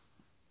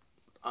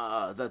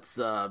 That's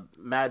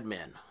Mad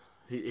Men.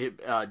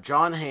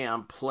 John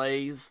Hamm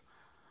plays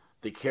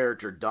the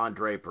character Don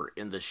Draper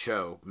in the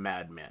show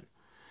Mad Men.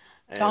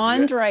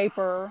 Don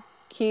Draper,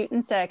 cute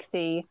and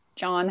sexy.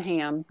 John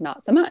Hamm,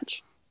 not so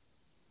much.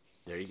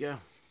 There you go.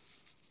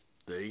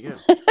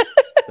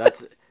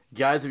 That's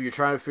guys. If you're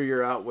trying to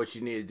figure out what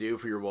you need to do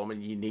for your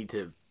woman, you need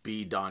to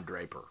be Don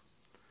Draper.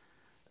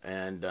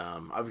 And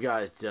I've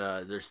got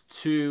there's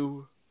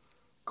 2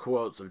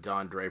 quotes of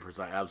Don Draper's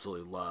I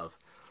absolutely love.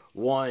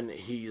 One,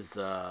 he's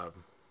Don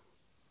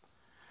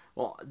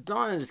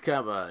is kind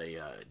of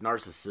a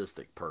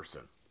narcissistic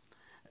person,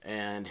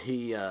 and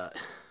he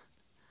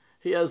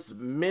has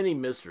many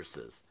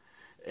mistresses.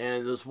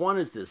 And this one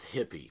is this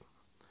hippie,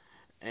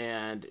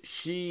 and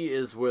she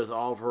is with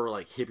all of her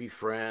like hippie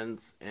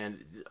friends.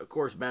 And of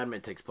course, Mad Men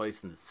takes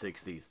place in the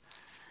 60s,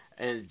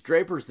 and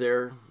Draper's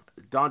there.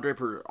 Don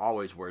Draper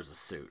always wears a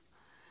suit,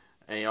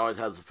 and he always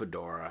has a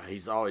fedora.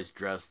 He's always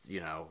dressed,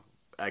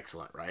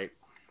 excellent, right?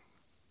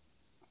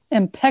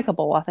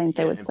 Impeccable, I think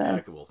they would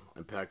say.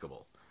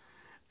 Impeccable.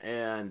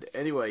 And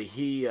anyway,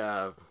 he's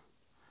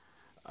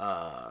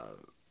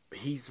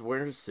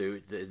wearing a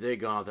suit. They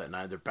gone out that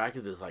night. They're back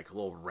at this like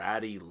little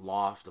ratty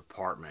loft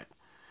apartment,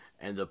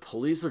 and the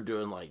police are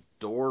doing like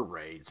door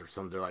raids or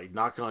something. They're like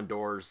knocking on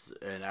doors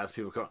and ask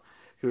people to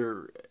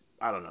come.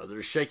 I don't know.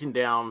 They're shaking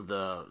down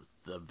the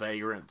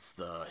vagrants,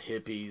 the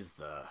hippies,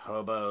 the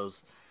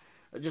hobos,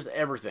 just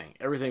everything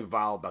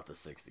vile about the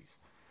 60s.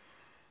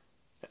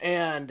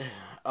 And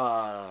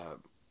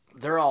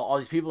they're all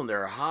these people in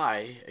there are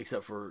high,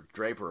 except for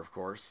Draper, of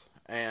course.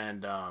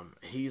 And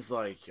he's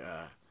like,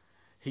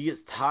 he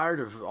gets tired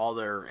of all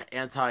their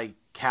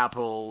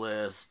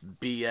anti-capitalist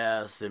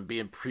BS and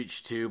being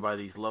preached to by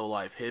these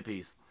low-life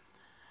hippies.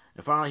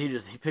 And finally,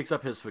 he picks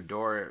up his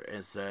fedora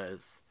and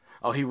says,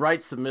 he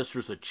writes the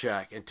mistress a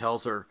check and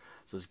tells her,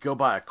 says, go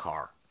buy a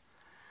car.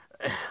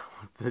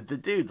 The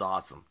dude's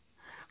awesome.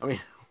 I mean,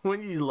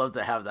 wouldn't you love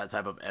to have that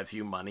type of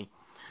FU money?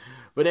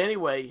 But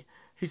anyway,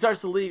 he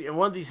starts to leave, and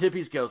one of these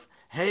hippies goes,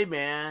 hey,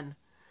 man,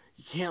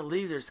 you can't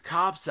leave. There's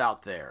cops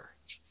out there.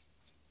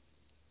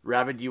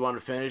 Rabbit, do you want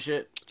to finish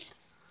it?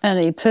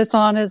 And he puts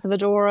on his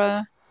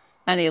fedora,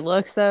 and he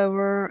looks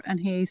over, and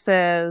he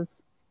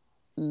says,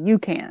 you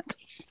can't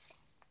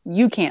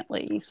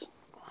leave.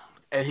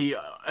 And he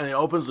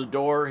opens the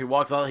door. He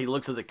walks out. He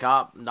looks at the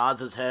cop,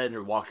 nods his head,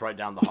 and walks right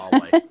down the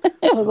hallway.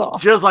 It was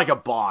awesome. Just like a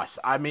boss.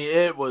 I mean,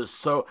 it was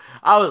so...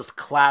 I was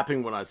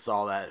clapping when I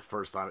saw that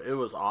first time. It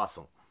was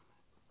awesome.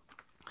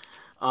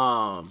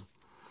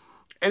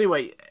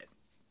 Anyway...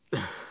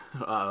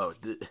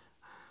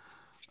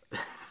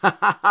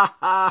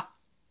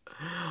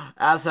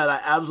 Assad, I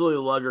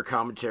absolutely love your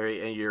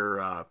commentary and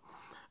your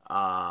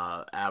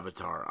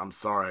Avatar. I'm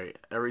sorry.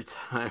 Every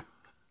time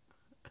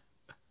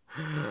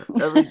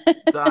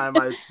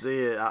I see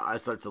it, I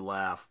start to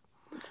laugh.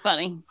 It's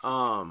funny.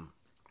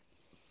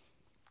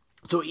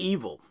 So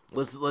Evil.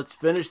 Let's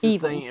finish the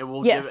thing, and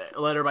we'll let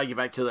everybody get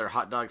back to their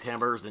hot dogs,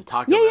 hamburgers, and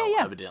Taco Bell.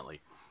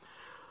 Evidently.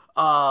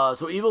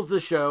 So Evil's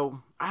the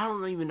show. I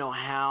don't even know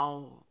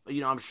how.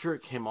 I'm sure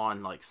it came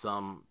on like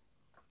some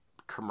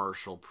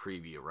commercial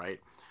preview,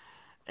 right?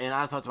 And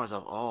I thought to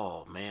myself,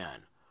 oh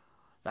man,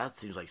 that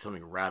seems like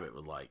something Rabbit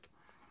would like.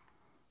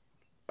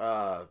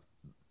 The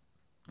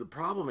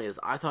problem is,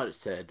 I thought it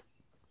said,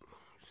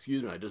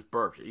 excuse me, I just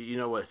burped. You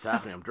know what's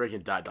happening? I'm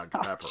drinking Diet Dr.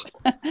 Pepper.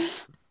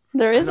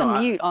 There is a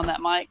mute on that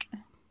mic.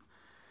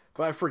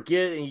 But I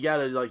forget, and you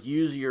gotta like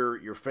use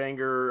your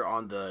finger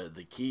on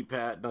the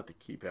keypad, not the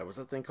keypad, what's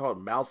that thing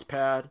called? Mouse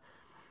pad.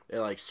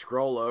 And like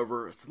scroll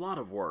over. It's a lot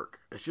of work.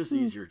 It's just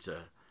easier to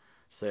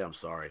say I'm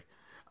sorry.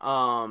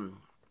 So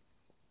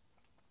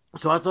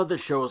I thought the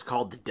show was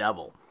called The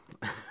Devil.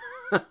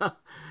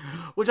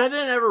 Which I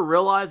didn't ever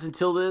realize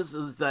until this,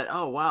 is that,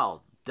 oh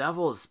wow,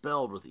 devil is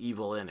spelled with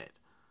evil in it.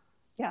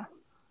 Yeah.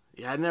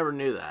 Yeah, I never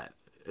knew that.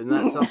 Isn't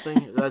that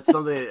something? That's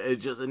something,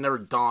 it never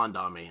dawned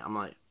on me. I'm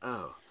like,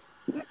 oh.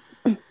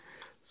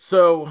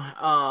 So,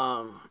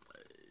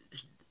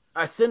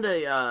 I send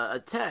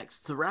a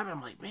text to Rabbit.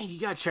 I'm like, man, you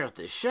gotta check out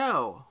this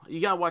show. You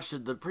gotta watch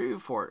the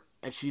preview for it.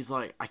 And she's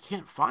like, I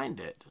can't find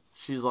it.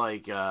 She's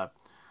like, the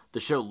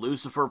show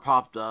Lucifer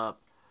popped up.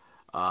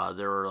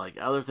 There were like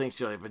other things,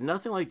 but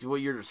nothing like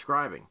what you're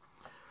describing.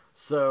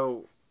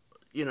 So,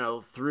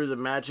 through the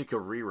magic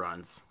of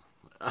reruns,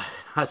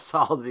 I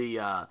saw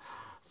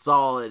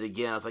it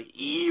again. I was like,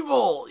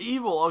 evil.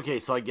 Okay,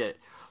 so I get it.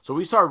 So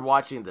we started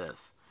watching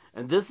this,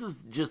 and this is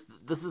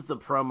the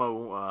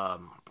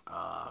promo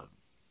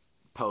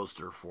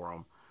poster for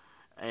them.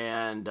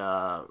 And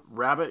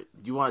Rabbit,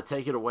 do you want to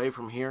take it away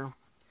from here?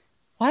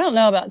 Well, I don't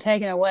know about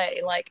taking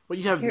away. Well,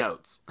 you have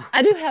notes.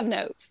 I do have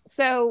notes.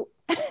 So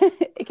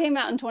it came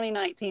out in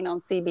 2019 on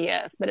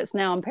CBS, but it's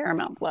now on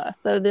Paramount Plus.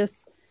 So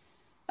this,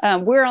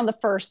 we're on the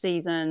first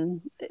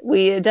season.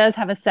 It does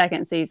have a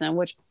second season,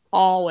 which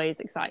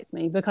always excites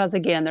me because,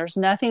 again, there's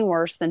nothing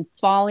worse than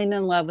falling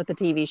in love with the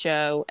TV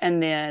show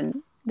and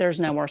then there's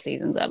no more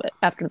seasons of it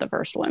after the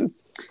first one.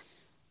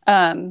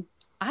 I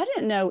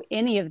didn't know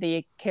any of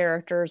the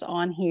characters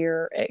on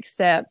here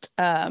except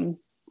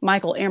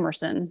Michael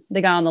Emerson,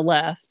 the guy on the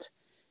left.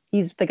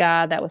 He's the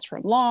guy that was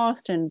from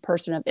Lost and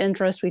Person of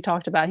Interest. We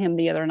talked about him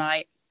the other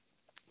night.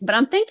 But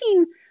I'm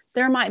thinking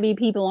there might be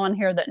people on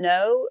here that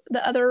know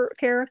the other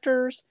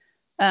characters.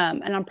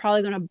 And I'm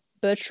probably going to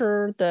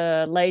butcher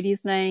the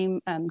lady's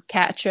name,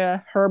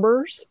 Katja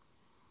Herbers.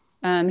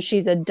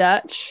 She's a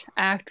Dutch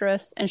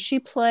actress, and she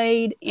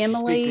played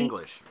Emily. She speaks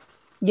English.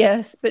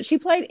 Yes, but she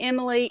played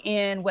Emily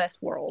in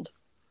Westworld.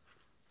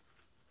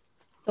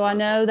 So I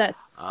know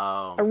that's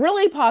a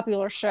really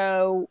popular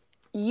show.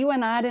 You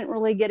and I didn't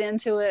really get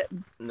into it,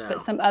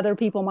 but some other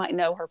people might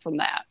know her from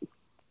that.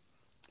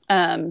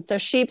 So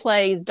she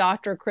plays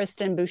Dr.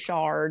 Kristen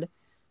Bouchard.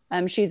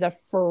 She's a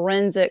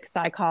forensic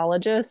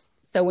psychologist.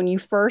 So when you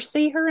first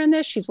see her in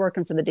this, she's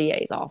working for the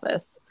DA's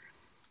office.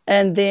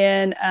 And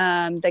then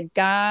the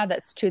guy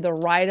that's to the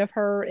right of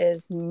her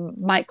is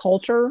Mike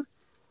Coulter.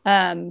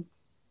 I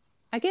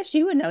guess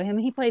you would know him.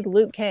 He played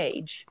Luke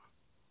Cage.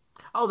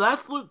 Oh,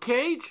 that's Luke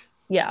Cage?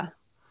 Yeah.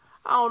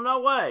 Oh,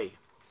 no way.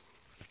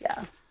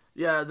 Yeah.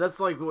 Yeah, that's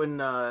like when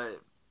I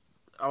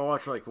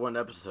watched like one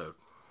episode.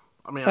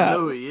 I mean, I know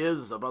who he is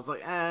and stuff, but I was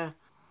like,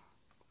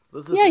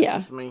 this is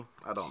just me.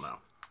 I don't know.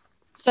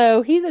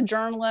 So he's a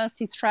journalist.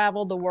 He's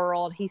traveled the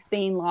world. He's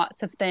seen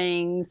lots of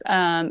things.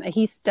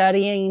 He's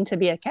studying to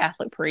be a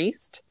Catholic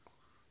priest.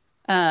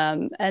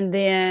 And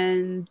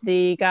then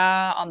the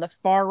guy on the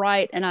far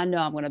right, and I know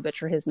I'm going to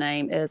butcher his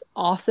name, is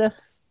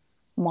Asif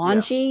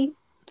Manji.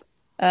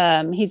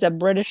 Yeah. He's a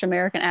British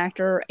American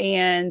actor,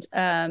 and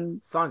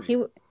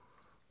Sanji.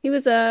 he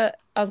was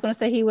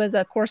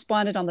a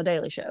correspondent on The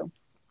Daily Show.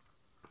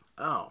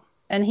 Oh.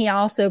 And he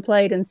also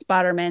played in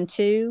Spider-Man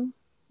 2,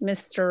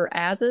 Mr.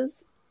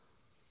 Azaz.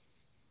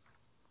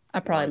 I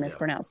probably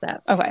mispronounced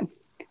that. Okay.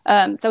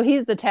 So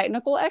he's the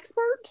technical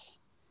expert.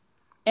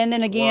 And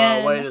then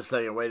again... Well,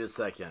 wait a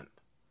second.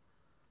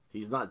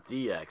 He's not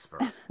the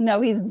expert.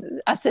 No,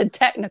 I said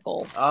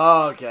technical.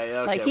 Oh, okay.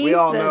 Like we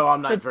all know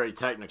I'm not very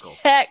technical.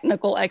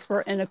 Technical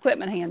expert and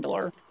equipment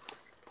handler.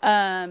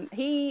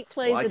 He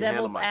plays the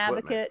devil's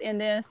advocate in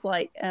this.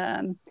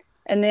 And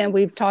then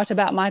we've talked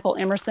about Michael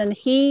Emerson.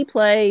 He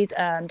plays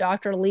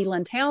Dr.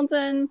 Leland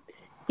Townsend.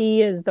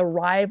 He is the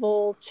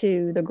rival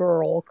to the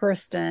girl,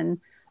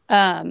 Kristen.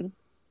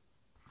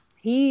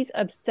 He's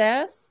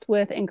obsessed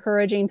with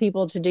encouraging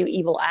people to do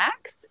evil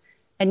acts.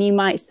 And you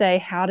might say,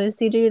 how does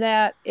he do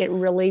that? It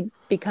really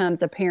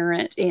becomes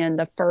apparent in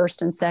the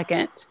first and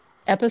second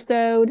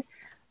episode.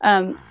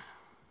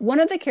 One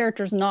of the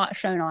characters not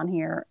shown on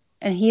here,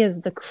 and he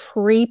is the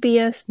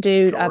creepiest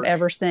dude I've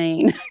ever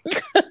seen.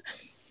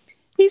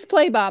 He's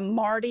played by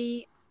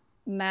Marty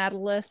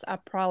Madalis. I'm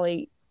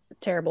probably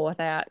terrible with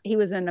that. He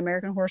was in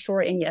American Horror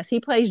Story. And yes,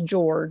 he plays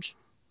George.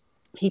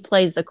 He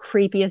plays the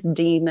creepiest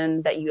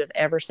demon that you have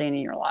ever seen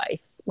in your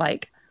life.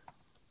 Like,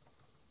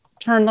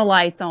 turn the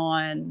lights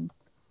on.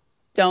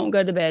 Don't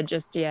go to bed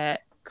just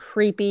yet.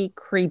 Creepy,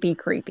 creepy,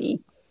 creepy.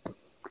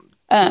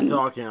 Keep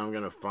talking. I'm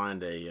going to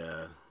find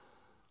a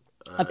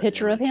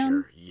picture of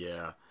him?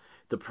 Yeah.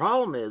 The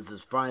problem is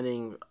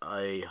finding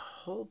a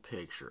whole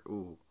picture.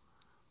 Ooh.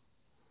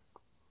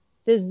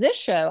 Does this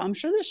show, I'm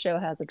sure this show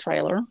has a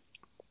trailer.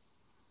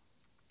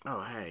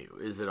 Oh, hey.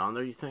 Is it on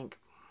there, you think?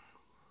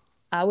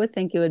 I would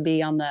think it would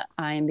be on the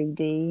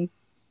IMDb.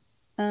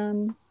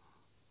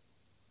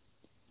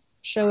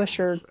 Show us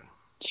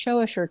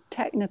your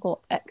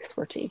technical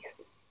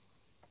expertise.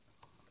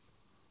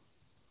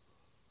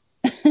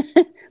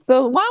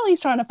 But while he's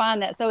trying to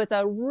find that, so it's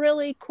a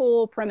really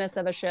cool premise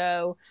of a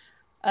show.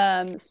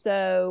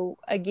 So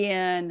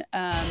again,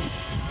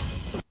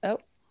 did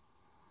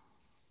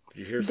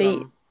you hear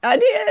something? I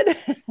did.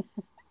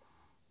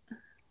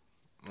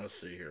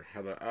 Let's see here.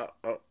 How do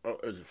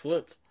is it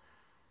flipped?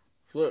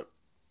 Flip.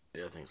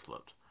 Yeah, I think it's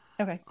flipped.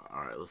 Okay.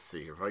 All right, let's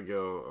see here. If I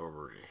go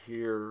over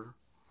here.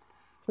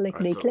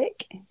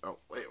 Click. Oh,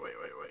 wait.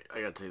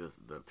 I got to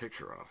take the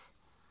picture off.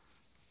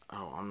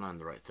 Oh, I'm not on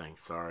the right thing.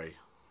 Sorry,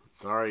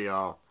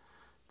 y'all.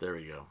 There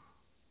we go.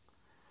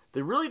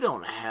 They really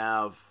don't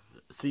have...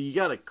 See, you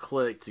got to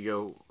click to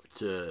go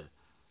to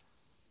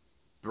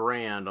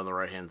brand on the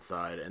right-hand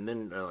side. And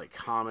then, like,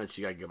 comments,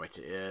 you got to go back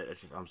to it.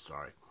 It's just... I'm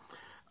sorry.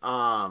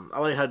 I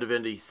like how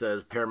Divinity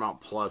says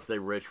Paramount Plus, they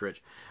rich.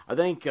 I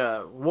think,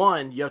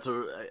 one, you have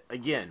to,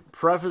 again,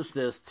 preface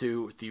this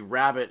to the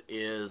rabbit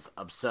is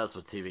obsessed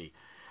with TV.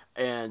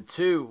 And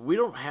two, we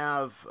don't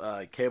have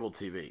cable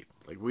TV.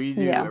 Like, we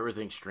do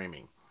everything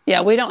streaming.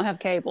 Yeah, we don't have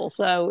cable.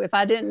 So if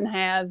I didn't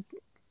have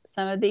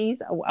some of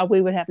these,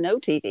 we would have no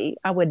TV.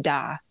 I would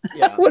die.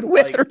 Yeah, I would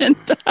wither and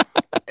die.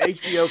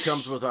 HBO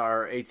comes with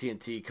our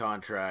AT&T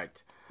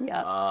contract.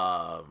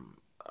 Yeah.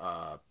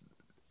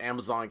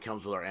 Amazon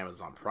comes with our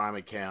Amazon Prime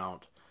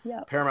account.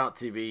 Yep. Paramount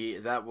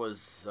TV, that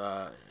was,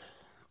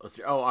 let's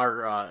see. Oh,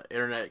 our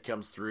internet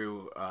comes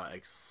through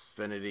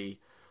Xfinity,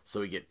 so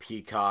we get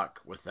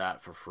Peacock with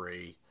that for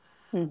free.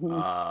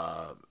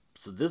 Mm-hmm.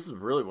 So this is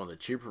really one of the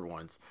cheaper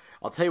ones.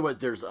 I'll tell you what,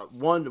 there's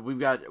one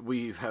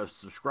we have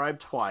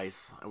subscribed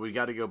twice, and we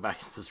got to go back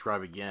and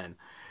subscribe again,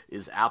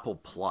 is Apple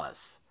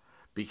Plus.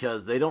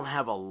 Because they don't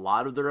have a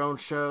lot of their own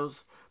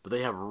shows, but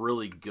they have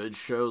really good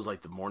shows,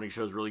 like the morning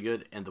show is really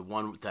good, and the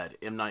one that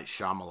M. Night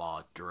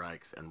Shyamalan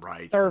directs and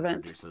writes and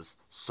produces,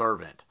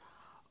 Servant.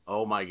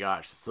 Oh my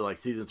gosh. So like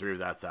season 3 of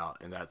that's out,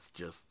 and that's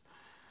just...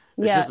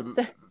 It's just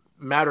a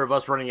matter of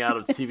us running out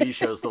of TV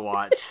shows to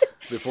watch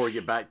before we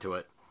get back to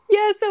it.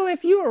 Yeah, so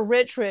if you were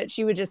rich,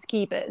 you would just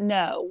keep it.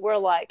 No, we're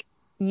like,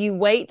 you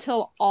wait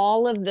till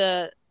all of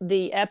the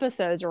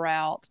episodes are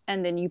out,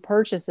 and then you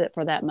purchase it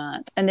for that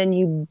month, and then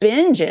you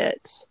binge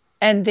it,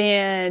 and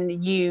then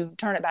you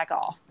turn it back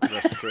off.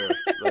 That's true.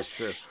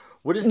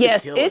 What is The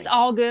Killing? It's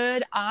all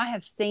good. I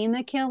have seen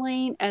The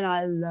Killing, and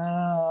I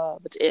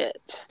loved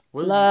it.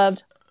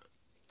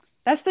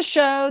 That's the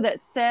show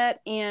that's set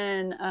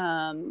in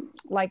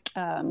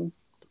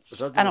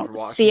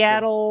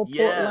Seattle, Portland.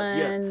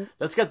 Yes.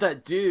 That's got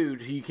that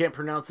dude who you can't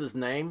pronounce his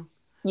name.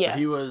 Yes.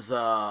 He was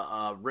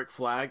Rick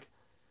Flag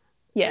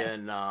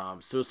in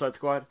Suicide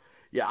Squad.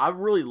 Yeah, I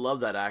really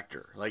love that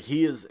actor. Like,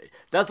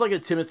 that's like a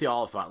Timothy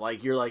Olyphant.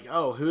 Like, you're like,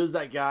 oh, who is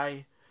that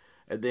guy?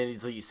 And then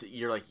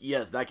you're like,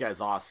 yes, that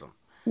guy's awesome.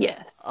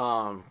 Yes.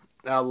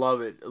 I love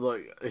it.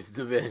 Look, it's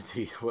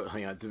Divinity.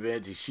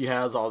 Divinity. She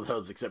has all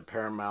those except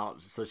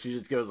Paramount, so she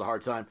just gives a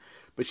hard time.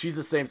 But she's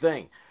the same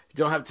thing. You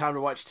don't have time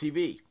to watch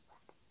TV.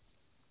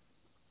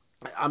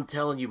 I'm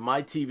telling you,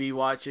 my TV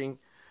watching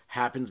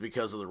happens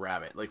because of the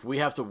rabbit. Like, we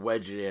have to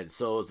wedge it in.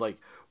 So it's like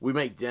we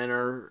make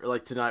dinner.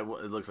 Like tonight,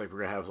 it looks like we're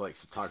gonna have like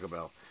some Taco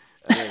Bell,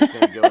 and then it's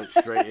gonna go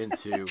straight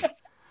into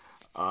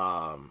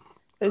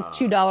those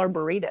 $2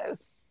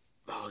 burritos.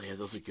 Oh yeah,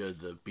 those are good.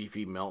 The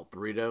beefy melt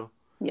burrito.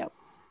 Yep.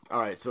 All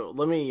right, so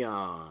let me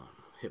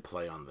hit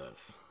play on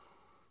this.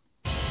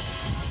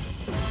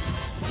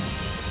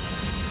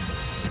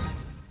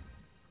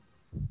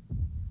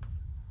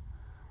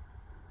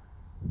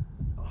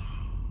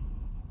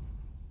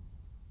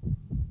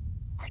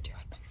 We're doing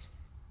this.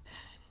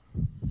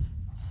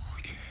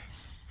 Okay.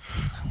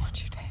 I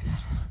want you, David.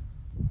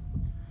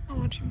 I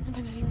want you more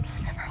than anyone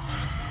I've ever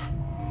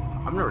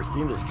wanted. I've never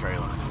seen this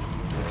trailer.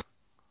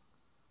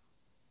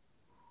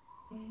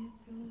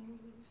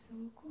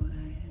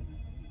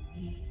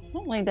 I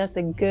don't think that's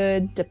a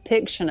good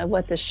depiction of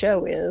what the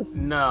show is.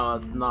 No,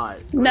 it's not.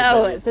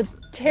 No, it's a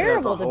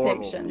terrible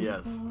depiction.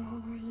 Yes.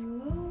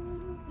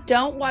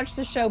 Don't watch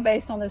the show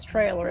based on this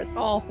trailer. It's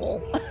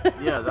awful.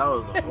 Yeah, that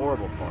was a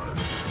horrible part.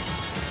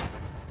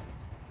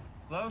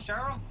 Hello,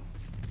 Cheryl?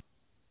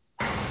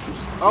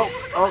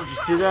 Oh, did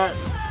you see that?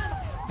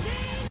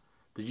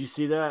 Did you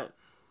see that?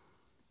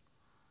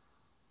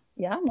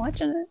 Yeah, I'm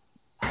watching it.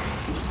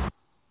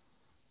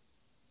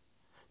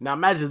 Now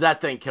imagine that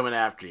thing coming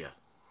after you.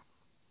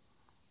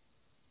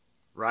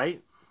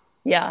 Right?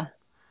 Yeah.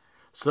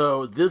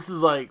 So this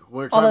is like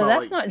when we're talking Although about,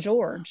 that's like, not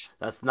George.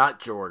 That's not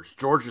George.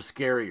 George is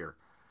scarier.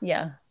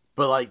 Yeah.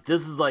 But like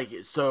this is like,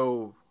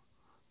 so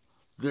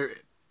there.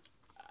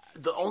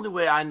 The only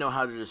way I know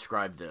how to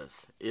describe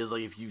this is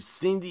like if you've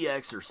seen The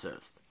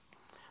Exorcist,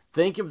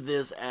 think of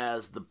this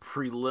as the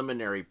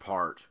preliminary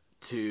part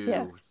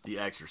to The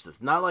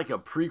Exorcist. Not like a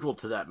prequel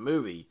to that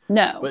movie.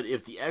 No. But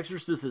if The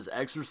Exorcist is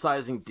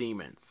exorcising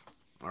demons,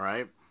 all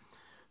right?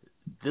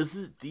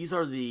 These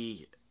are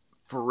the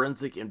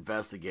forensic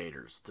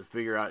investigators to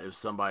figure out if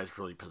somebody's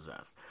really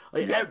possessed.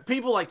 Like,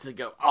 people like to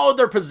go, "Oh,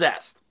 they're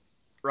possessed."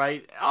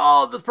 Right?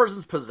 "Oh, this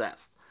person's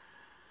possessed."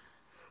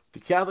 The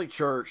Catholic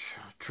Church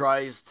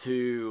tries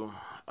to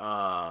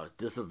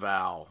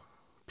disavow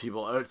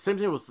people. Same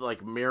thing with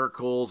like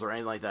miracles or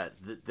anything like that.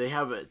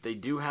 They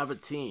do have a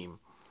team,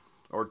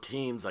 or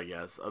teams, I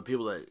guess, of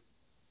people that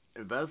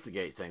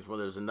investigate things when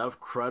there's enough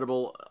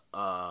credible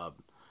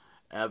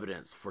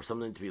evidence for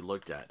something to be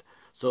looked at.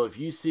 So if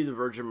you see the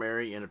Virgin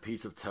Mary in a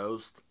piece of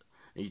toast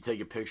and you take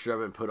a picture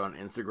of it and put it on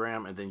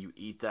Instagram, and then you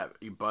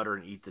butter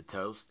and eat the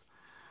toast,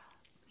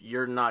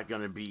 you're not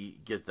going to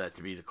get that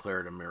to be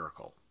declared a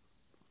miracle.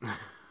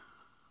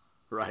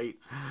 Right?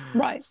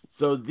 Right.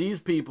 So these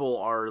people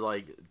are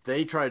like,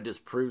 they try to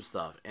disprove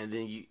stuff, and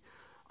then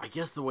I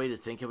guess the way to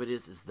think of it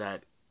is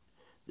that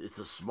it's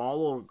a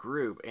small little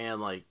group, and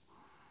like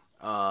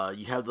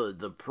you have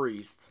the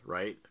priest,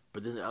 right?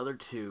 But then the other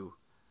two,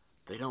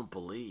 they don't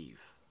believe.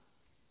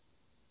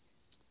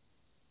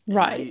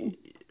 Right.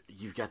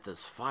 You've got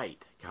this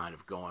fight kind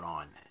of going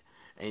on,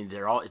 and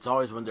it's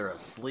always when they're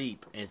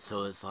asleep, and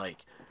so it's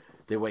like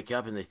they wake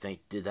up and they think,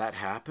 did that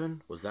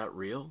happen? Was that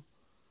real?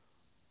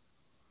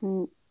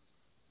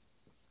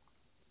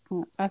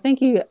 I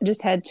think you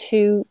just had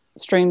two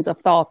streams of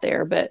thought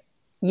there, but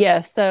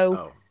yes.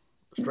 So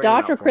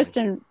Dr.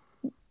 Kristen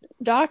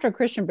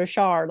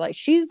Bouchard, like,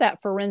 she's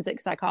that forensic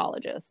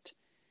psychologist.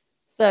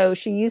 So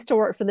she used to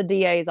work for the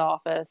DA's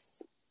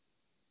office.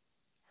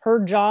 Her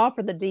job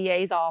for the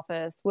DA's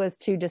office was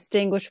to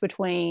distinguish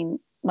between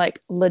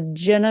like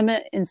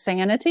legitimate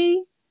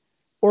insanity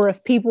or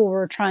if people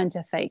were trying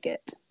to fake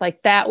it.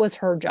 Like, that was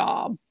her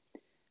job.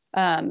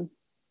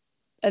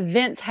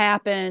 Events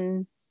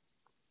happen.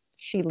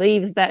 She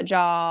leaves that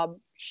job.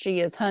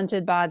 She is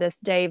hunted by this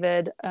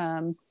David,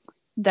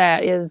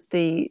 that is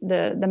the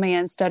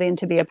man studying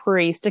to be a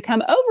priest, to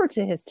come over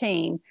to his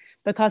team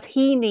because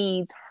he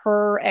needs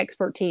her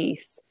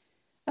expertise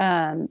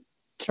to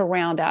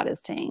round out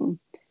his team.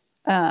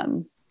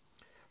 To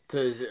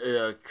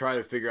try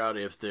to figure out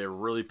if they're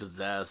really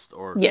possessed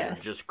or they're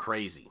just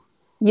crazy.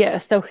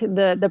 Yes. So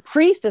the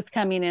priest is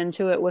coming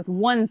into it with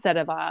one set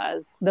of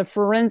eyes. The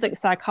forensic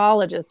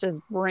psychologist is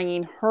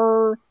bringing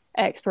her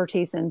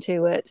expertise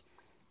into it.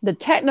 The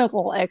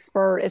technical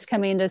expert is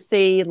coming to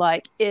see,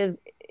 like, is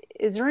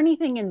there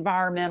anything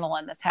environmental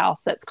in this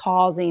house that's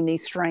causing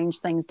these strange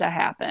things to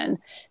happen?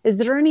 Is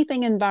there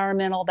anything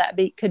environmental that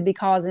could be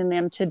causing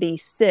them to be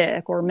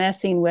sick or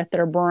messing with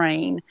their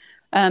brain?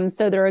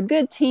 So they're a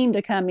good team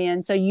to come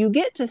in. So you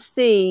get to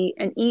see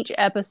in each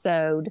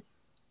episode,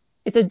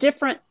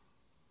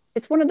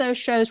 it's one of those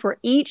shows where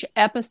each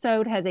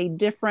episode has a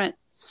different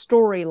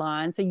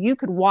storyline. So you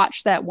could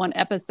watch that one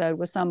episode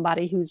with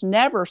somebody who's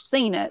never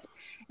seen it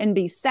and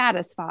be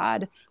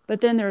satisfied. But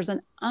then there's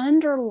an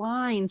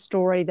underlying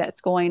story that's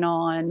going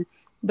on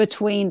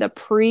between the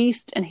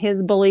priest and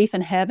his belief in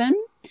heaven,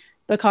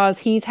 because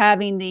he's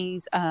having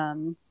these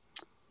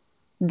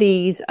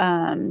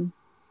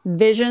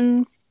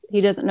visions.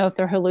 He doesn't know if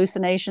they're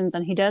hallucinations,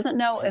 and he doesn't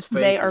know if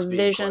they are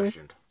vision.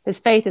 His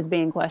faith is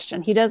being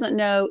questioned. He doesn't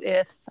know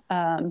if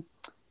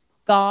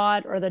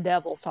God or the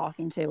devil's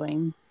talking to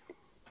him.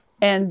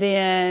 And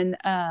then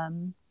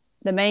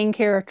the main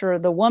character,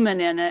 the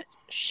woman in it,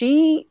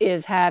 she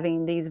is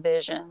having these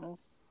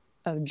visions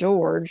of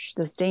George,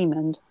 this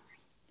demon.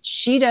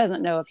 She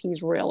doesn't know if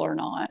he's real or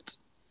not.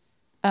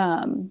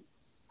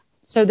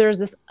 So there's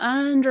this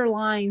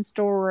underlying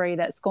story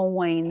that's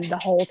going the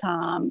whole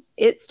time.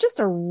 It's just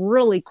a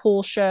really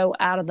cool show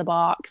out of the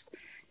box.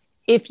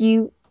 If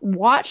you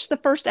watch the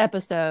first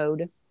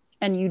episode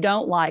and you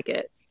don't like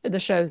it, the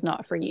show's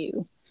not for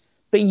you.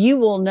 But you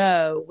will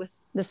know with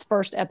this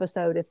first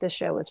episode if this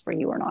show is for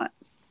you or not.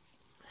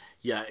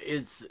 Yeah,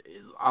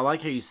 I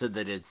like how you said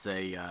that it's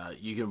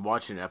you can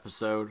watch an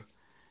episode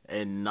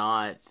and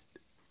not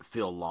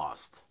feel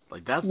lost.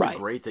 Like, that's the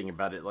great thing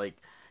about it. Like,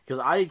 because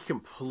I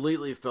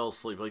completely fell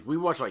asleep. Like, we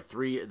watched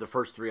the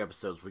first 3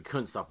 episodes. We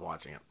couldn't stop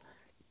watching it.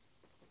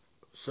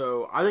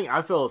 So I think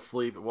I fell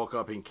asleep, woke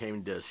up, and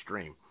came to a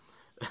stream.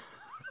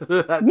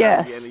 That's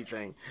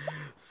anything.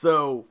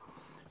 So.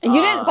 And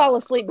you didn't fall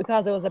asleep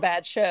because it was a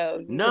bad show.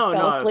 You just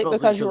fell asleep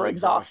because you were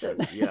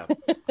exhausted. Yeah.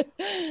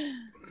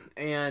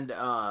 And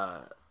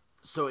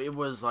so it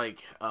was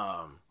like,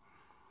 I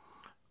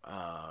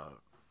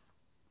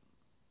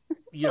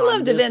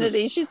love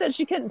Divinity. She said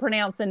she couldn't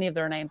pronounce any of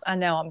their names. I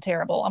know, I'm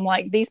terrible. I'm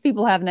like, these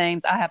people have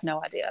names. I have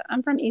no idea.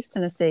 I'm from East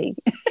Tennessee.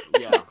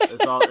 Yeah,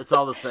 it's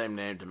all the same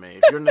name to me.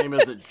 If your name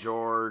isn't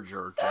George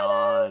or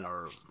John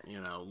or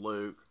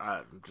Luke,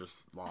 I'm just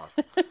lost.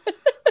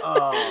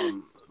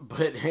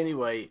 But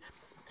anyway,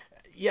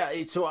 yeah.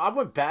 So I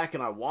went back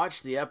and I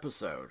watched the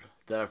episode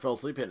that I fell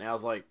asleep in, and I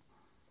was like,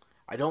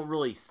 I don't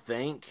really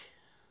think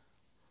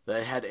that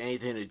it had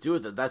anything to do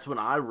with it. That's when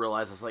I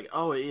realized, it's like,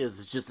 oh, it is.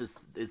 It's just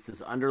it's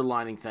this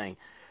underlining thing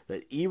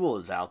that evil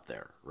is out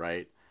there,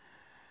 right?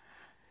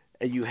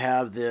 And you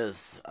have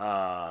this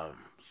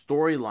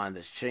storyline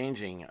that's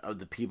changing of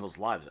the people's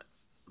lives,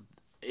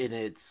 and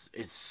it's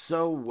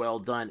so well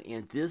done.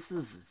 And this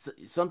is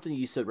something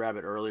you said,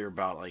 Rabbit, earlier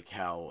about like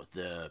how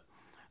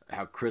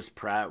Chris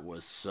Pratt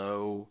was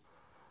so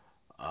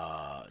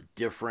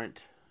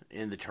different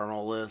in the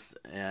Terminal List,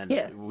 and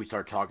we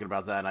started talking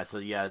about that, and I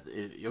said, yeah,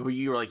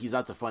 you were like, he's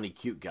not the funny,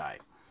 cute guy.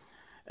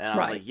 And I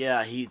was like,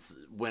 yeah,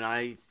 when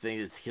I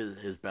think it's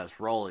his best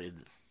role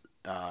is,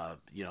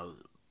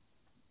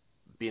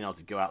 being able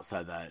to go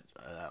outside that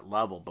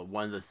level. But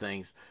one of the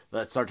things,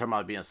 let's start talking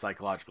about being a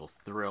psychological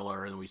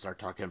thriller, and we start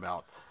talking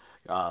about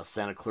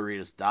Santa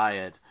Clarita's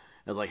Diet,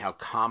 and it's like how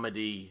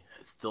comedy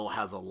still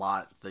has a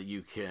lot that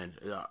you can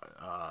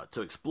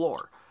to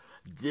explore.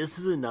 This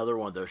is another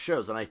one of those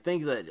shows, and I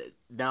think that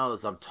now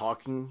as I'm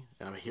talking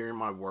and I'm hearing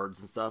my words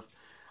and stuff,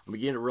 I'm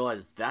beginning to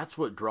realize that's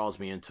what draws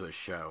me into a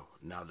show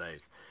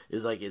nowadays.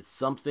 Is like, it's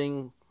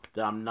something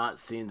that I'm not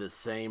seeing the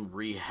same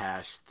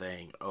rehashed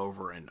thing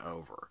over and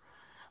over.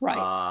 Right.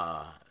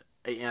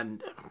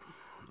 And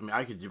I mean,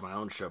 I could do my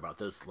own show about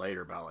this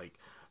later, about like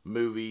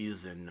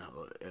movies, and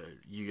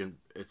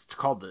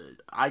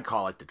I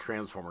call it the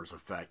Transformers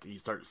effect. You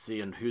start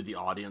seeing who the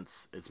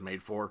audience is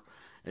made for.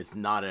 It's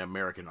not an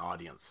American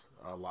audience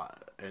a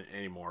lot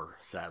anymore,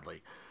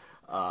 sadly.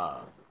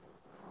 But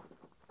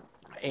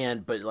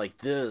like,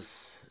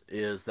 this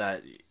is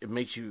that it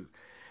makes you.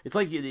 It's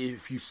like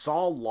if you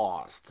saw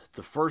Lost,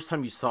 the first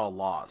time you saw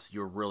Lost,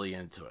 you're really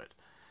into it.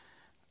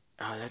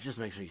 That just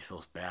makes me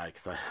feel bad,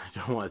 because I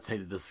don't want to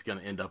think that this is going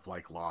to end up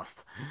like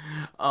Lost.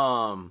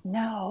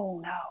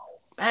 No.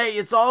 Hey,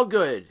 it's all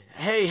good.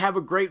 Hey, have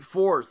a great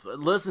 4th.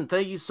 Listen,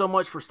 thank you so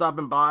much for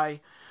stopping by.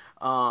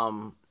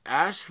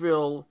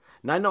 Asheville.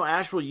 And I know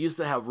Asheville used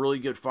to have really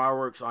good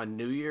fireworks on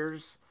New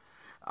Year's.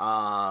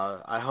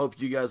 I hope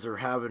you guys are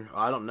having,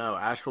 I don't know,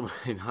 Asheville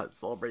may not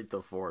celebrate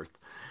the 4th.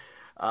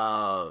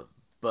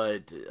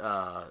 But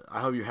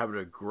I hope you're having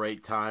a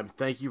great time.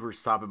 Thank you for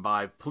stopping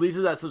by. Please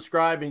hit that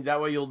subscribing.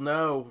 That way you'll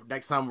know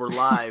next time we're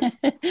live.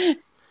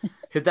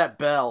 Hit that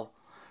bell.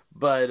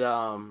 But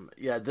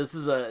yeah, this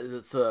is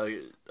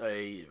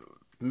a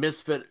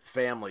misfit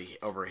family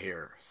over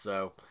here.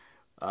 So.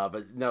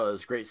 But no, it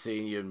was great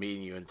seeing you and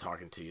meeting you and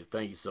talking to you.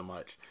 Thank you so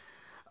much.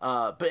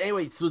 But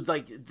anyway, so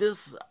like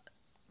this,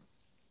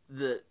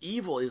 the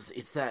evil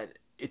it's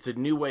a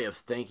new way of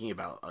thinking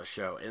about a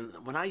show.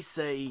 And when I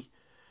say,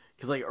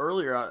 because like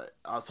earlier I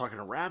was talking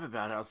to Rab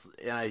about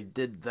it, and I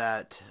did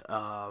that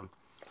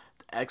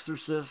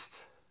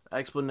Exorcist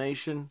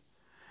explanation,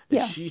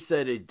 and she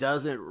said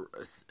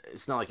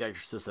it's not like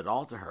Exorcist at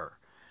all to her,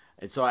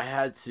 and so I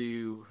had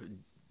to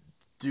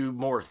do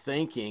more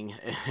thinking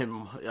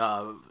and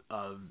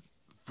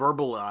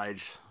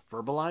verbalize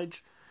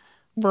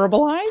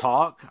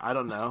talk. I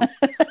don't know.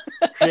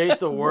 Create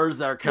the words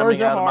that are coming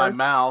out of my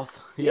mouth.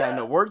 Yeah,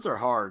 no, words are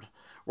hard.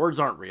 Words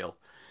aren't real,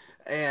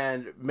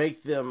 and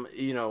make them,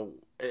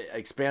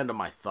 expand on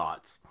my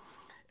thoughts.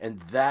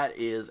 And that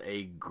is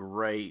a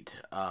great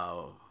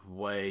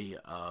way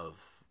of,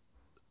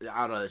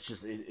 I don't know.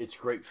 It's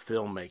great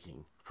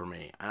filmmaking for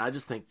me, and I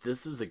just think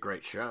this is a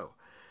great show.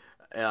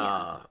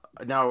 Now,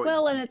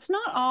 and it's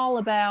not all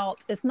about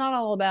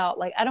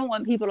like, I don't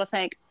want people to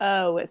think,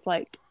 oh, it's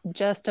like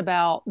just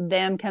about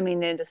them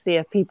coming in to see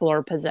if people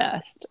are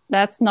possessed.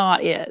 That's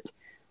not it.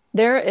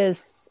 There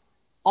is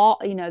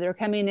they're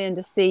coming in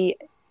to see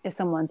if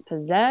someone's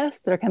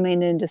possessed. They're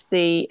coming in to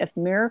see if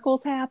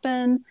miracles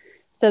happen.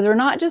 So they're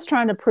not just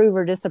trying to prove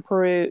or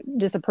disprove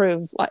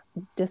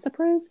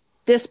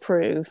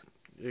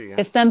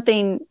if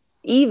something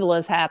evil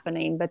is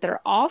happening, but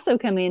they're also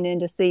coming in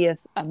to see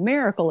if a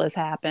miracle has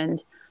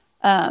happened.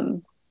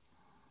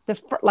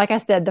 Like I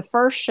said, the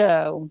first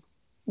show,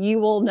 you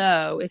will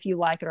know if you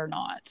like it or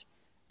not.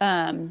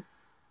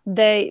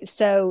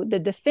 So the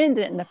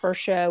defendant in the first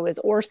show is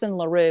Orson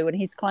LaRue, and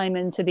he's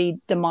claiming to be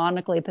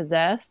demonically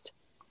possessed.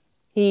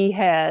 He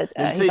had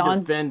he's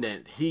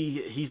defendant.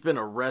 He's been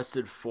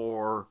arrested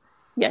for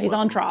he's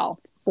on trial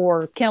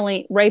for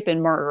killing, rape,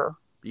 and murder.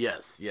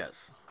 Yes.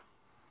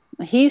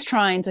 He's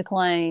trying to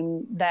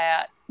claim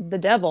that the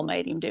devil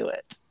made him do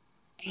it,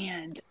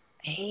 and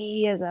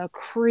he is a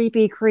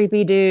creepy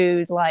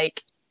dude.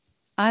 Like,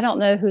 I don't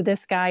know who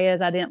this guy is.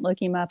 I didn't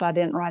look him up. I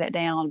didn't write it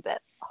down,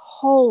 but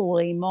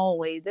holy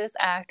moly, this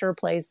actor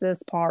plays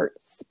this part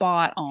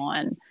spot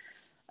on.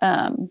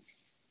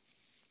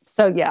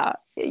 So yeah,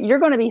 you're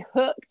going to be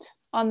hooked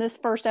on this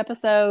first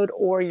episode,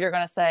 or you're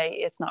going to say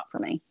it's not for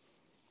me.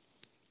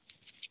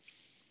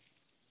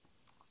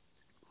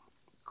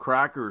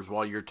 Crackers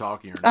while you're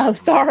talking. Oh,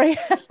 sorry.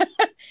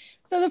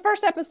 So the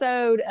first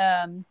episode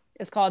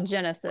is called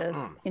Genesis.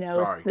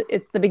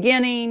 It's the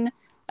beginning.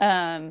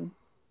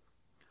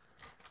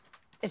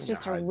 It's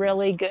just a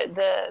really good.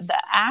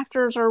 The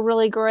actors are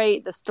really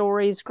great. The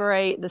story's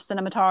great. The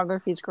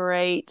cinematography's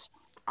great.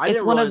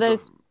 It's one of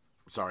those.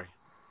 Sorry.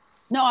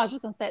 No, I was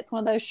just going to say, it's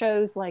one of those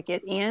shows, like,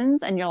 it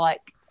ends and you're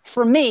like,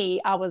 for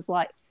me, I was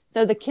like,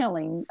 so The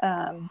Killing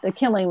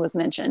was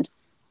mentioned.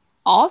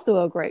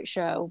 Also a great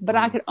show, but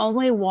I could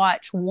only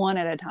watch one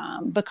at a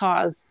time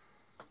because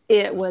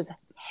it was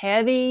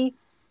heavy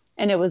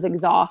and it was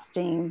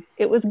exhausting.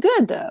 It was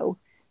good, though.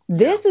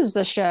 This is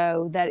the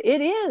show that it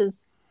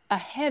is a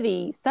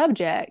heavy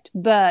subject,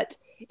 but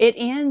it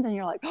ends and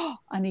you're like, oh,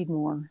 I need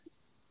more.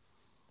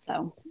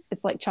 So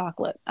it's like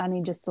chocolate. I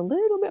need just a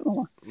little bit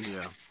more.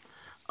 Yeah.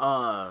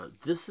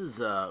 This is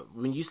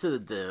when you said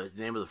that the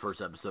name of the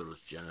first episode was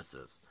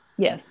Genesis.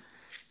 Yes.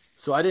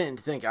 So I didn't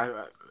think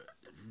I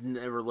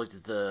never looked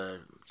at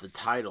the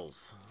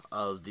titles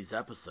of these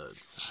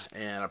episodes,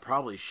 and I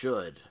probably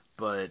should.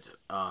 But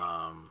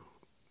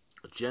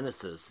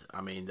Genesis,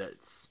 I mean,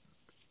 that's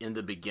in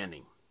the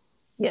beginning.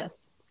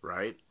 Yes.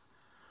 Right.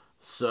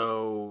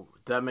 So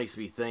that makes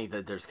me think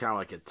that there's kind of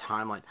like a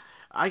timeline.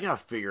 I gotta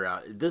figure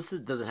out.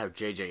 Doesn't have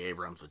J.J.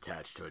 Abrams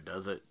attached to it,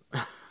 does it?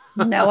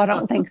 No, I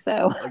don't think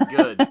so.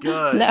 Good.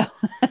 No.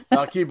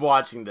 I'll keep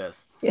watching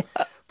this. Yeah.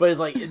 But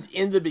it's like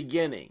in the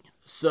beginning.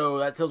 So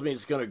that tells me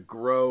it's going to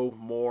grow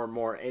more and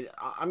more. And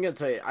I'm going to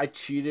tell you, I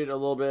cheated a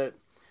little bit.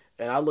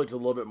 And I looked a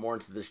little bit more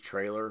into this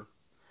trailer.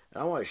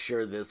 And I want to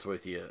share this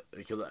with you.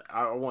 Because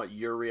I want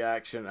your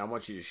reaction. I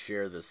want you to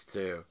share this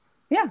too.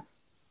 Yeah.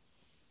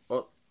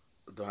 Well,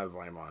 I don't have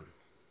volume on.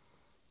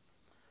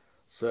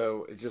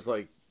 So it's just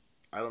like,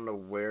 I don't know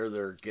where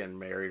they're getting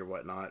married or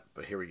whatnot.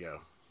 But here we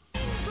go.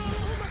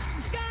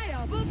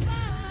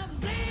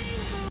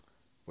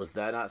 Was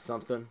that not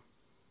something?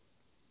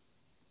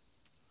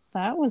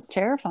 That was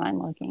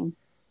terrifying looking.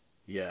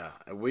 Yeah,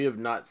 and we have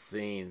not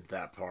seen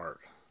that part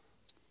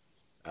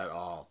at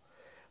all.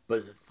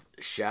 But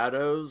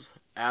shadows,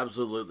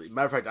 absolutely.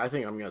 Matter of fact, I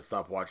think I'm going to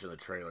stop watching the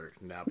trailer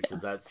now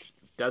because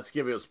that's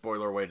giving a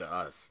spoiler away to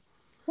us.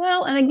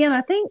 Well, and again,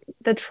 I think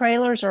the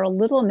trailers are a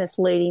little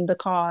misleading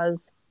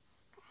because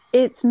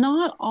it's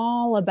not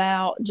all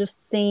about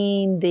just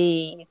seeing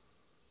the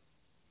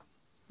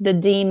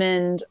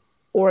demon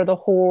or the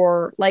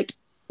horror. Like,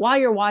 while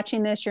you're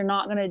watching this, you're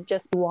not going to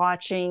just be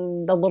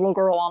watching the little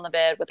girl on the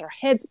bed with her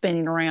head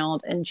spinning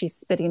around and she's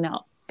spitting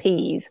out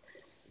peas.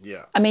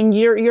 Yeah. I mean,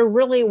 you're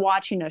really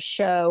watching a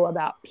show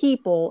about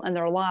people and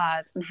their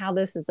lives and how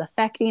this is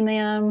affecting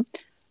them.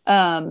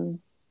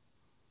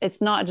 It's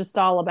not just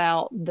all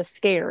about the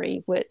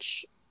scary,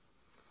 which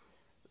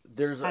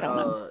I don't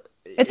know.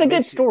 It's a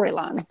good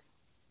storyline.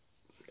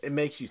 It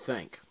makes you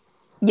think.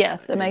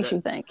 Yes, it makes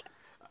you think.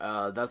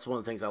 That's one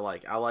of the things I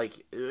like.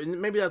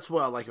 Maybe that's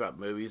what I like about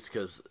movies,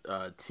 because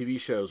TV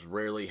shows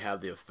rarely have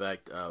the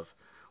effect of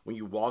when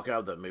you walk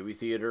out of that movie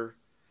theater.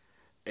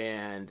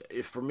 And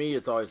for me,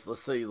 it's always,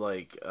 let's say,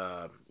 like,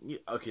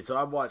 okay, so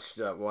I watched,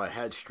 I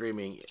had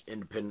streaming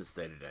Independence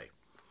Day today.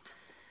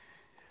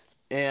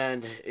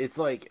 And it's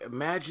like,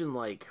 imagine,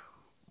 like,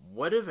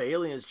 what if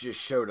aliens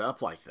just showed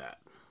up like that?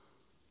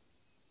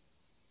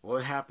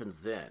 What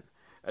happens then?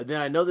 And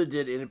then I know they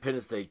did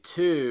Independence Day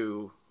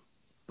 2,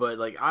 but,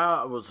 like,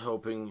 I was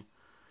hoping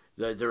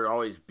that there would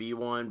always be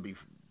one,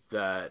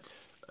 that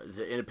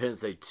the Independence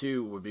Day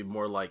 2 would be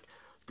more like,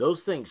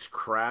 those things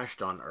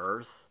crashed on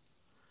Earth.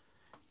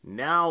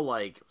 Now,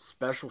 like,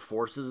 special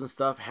forces and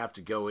stuff have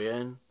to go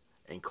in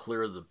and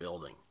clear the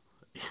building,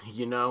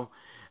 you know?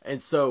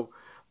 And so,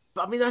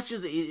 I mean, that's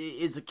just,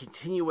 it's a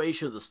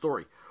continuation of the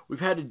story.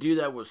 We've had to do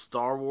that with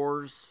Star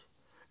Wars,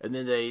 and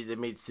then they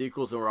made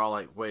sequels, and we're all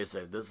like, wait a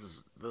second, this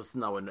is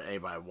not what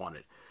anybody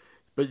wanted.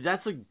 But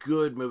that's a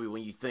good movie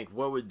when you think,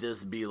 what would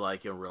this be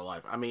like in real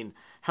life? I mean,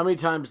 how many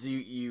times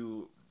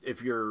you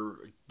if you're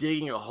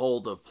digging a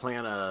hole to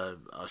plant a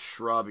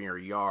shrub in your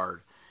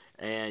yard,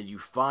 and you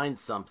find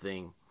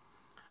something,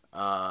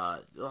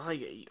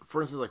 like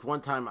for instance, like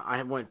one time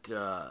I went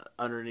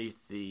underneath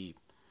the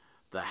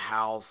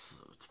house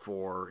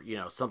for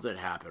something had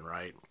happened,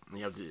 right?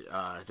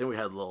 I think we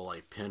had a little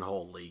like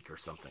pinhole leak or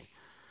something,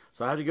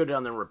 so I had to go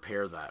down there and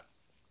repair that.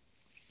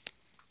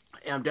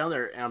 And I'm down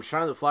there and I'm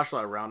shining the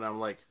flashlight around, and I'm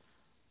like,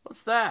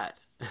 "What's that?"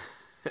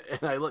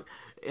 And I look,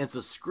 and it's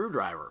a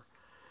screwdriver.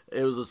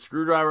 It was a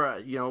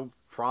screwdriver,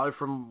 probably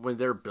from when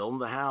they're building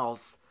the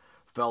house,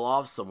 fell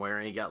off somewhere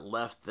and he got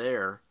left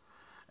there.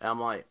 And I'm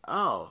like,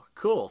 "Oh,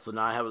 cool! So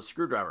now I have a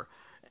screwdriver."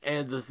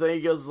 And the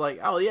thing goes like,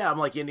 "Oh yeah, I'm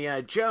like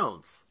Indiana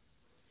Jones."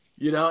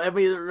 I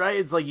mean, right?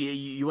 It's like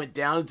you went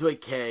down into a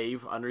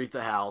cave underneath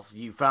the house.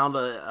 You found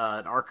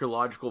an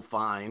archaeological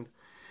find.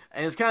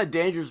 And it's kind of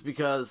dangerous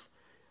because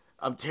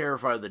I'm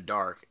terrified of the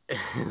dark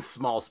in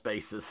small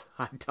spaces.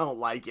 I don't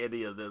like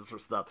any of this or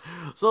stuff.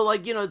 So,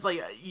 like, it's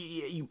like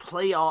you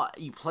play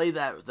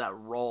that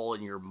role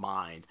in your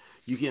mind.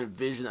 You can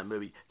envision that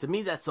movie. To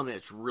me, that's something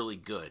that's really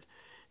good.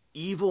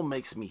 Evil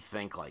makes me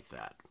think like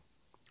that.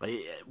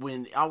 Like,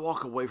 when I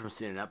walk away from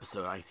seeing an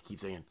episode, I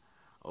keep thinking,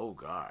 oh,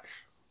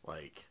 gosh,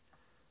 like...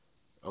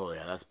 Oh,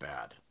 yeah, that's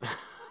bad.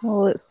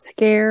 Well, it's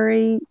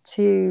scary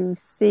to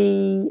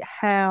see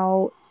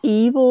how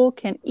evil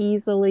can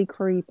easily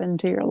creep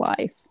into your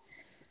life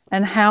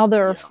and how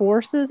there are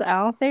forces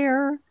out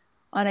there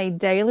on a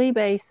daily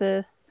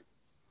basis,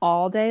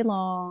 all day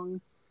long,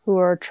 who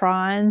are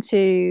trying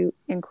to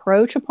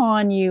encroach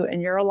upon you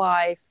and your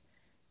life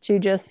to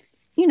just,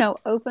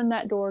 open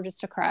that door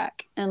just a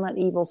crack and let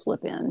evil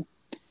slip in.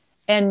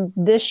 And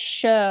this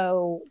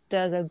show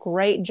does a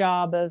great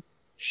job of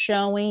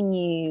showing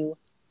you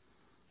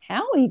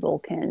how evil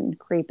can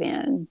creep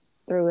in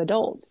through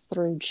adults,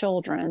 through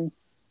children.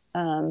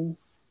 I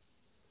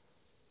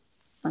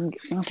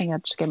think I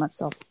just gave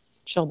myself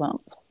chill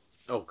bumps.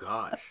 Oh,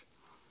 gosh.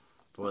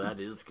 Boy, that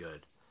is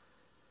good.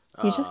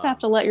 You just have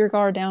to let your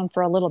guard down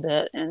for a little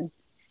bit. And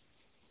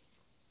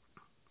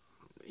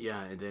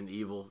yeah, and then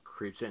evil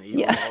creeps in.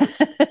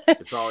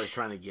 It's always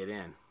trying to get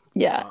in.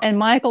 Yeah, and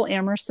Michael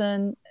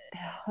Emerson,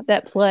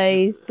 that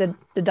plays the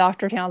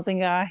Dr.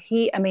 Townsend guy,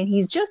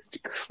 he's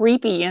just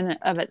creepy in and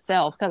of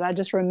itself, because I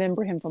just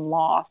remember him from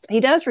Lost. He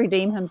does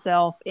redeem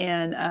himself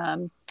in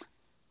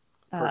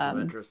Person of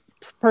Interest.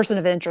 Person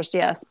of Interest,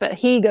 yes, but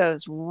he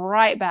goes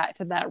right back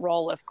to that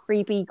role of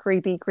creepy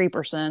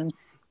Creeperson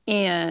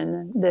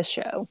in this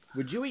show.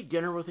 Would you eat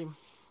dinner with him?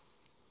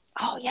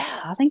 Oh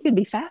yeah, I think it'd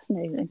be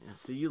fascinating. Yeah,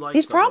 so you like?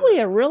 He's probably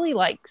a really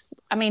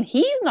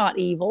he's not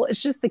evil.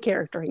 It's just the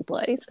character he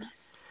plays.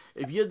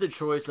 If you had the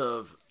choice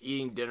of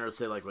eating dinner,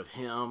 say, like with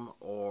him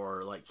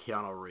or like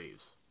Keanu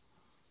Reeves.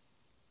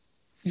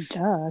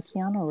 Duh,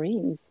 Keanu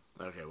Reeves.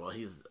 Okay, well,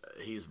 he's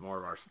more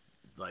of our,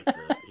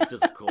 he's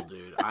just a cool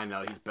dude. I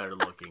know, he's better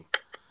looking.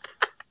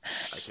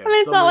 Okay,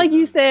 it's not like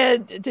you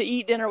said to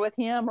eat dinner with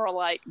him or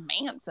like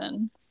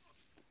Manson.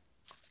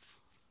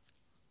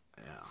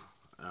 Yeah.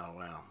 Oh,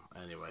 well.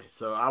 Anyway,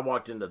 so I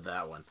walked into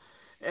that one.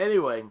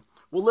 Anyway...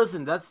 Well,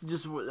 listen, that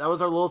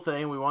was our little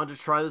thing. We wanted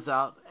to try this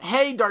out.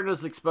 Hey,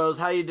 Darkness Exposed,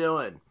 how you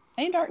doing?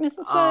 Hey, Darkness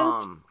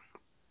Exposed.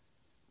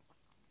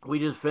 We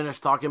just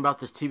finished talking about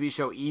this TV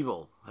show,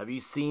 Evil. Have you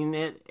seen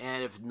it?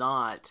 And if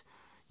not,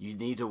 you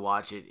need to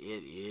watch it.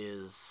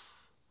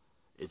 It's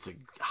a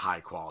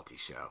high-quality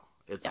show.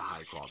 It's a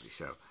high-quality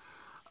show.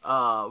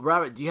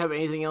 Rabbit, do you have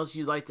anything else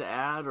you'd like to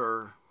add,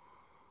 or?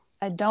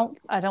 I don't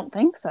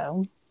think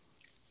so.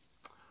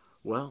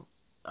 Well,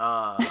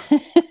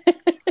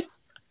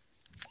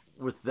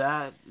 with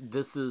that,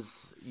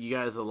 you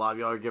guys, a lot of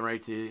y'all are getting ready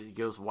to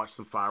go watch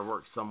some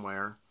fireworks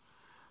somewhere.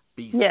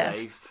 Be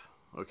safe,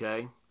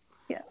 okay?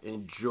 Yes.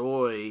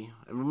 Enjoy.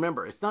 And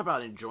remember, it's not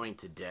about enjoying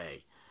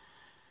today.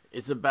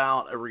 It's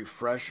about a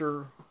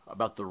refresher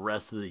about the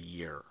rest of the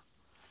year.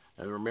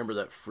 And remember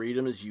that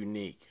freedom is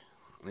unique.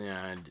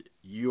 And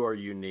you are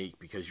unique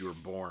because you were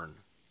born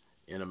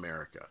in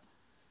America.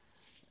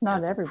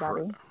 Not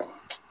everybody.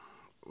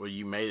 Well,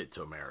 you made it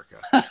to America.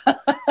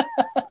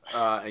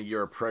 And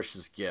you're a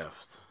precious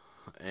gift.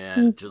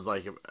 And just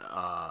like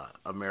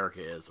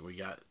America is, we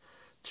got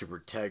to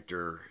protect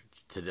her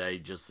today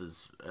just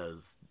as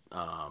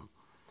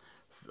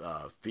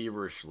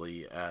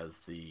feverishly as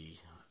the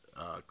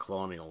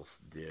colonials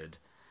did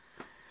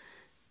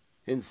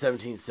in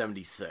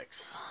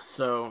 1776.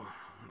 So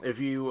if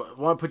you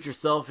want to put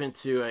yourself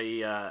into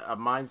a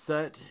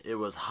mindset, it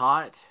was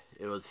hot,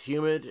 it was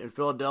humid in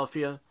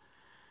Philadelphia,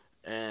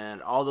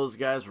 and all those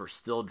guys were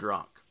still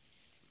drunk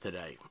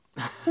today.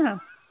 Yeah.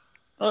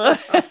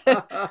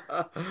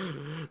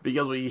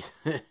 Because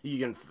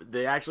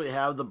they actually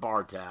have the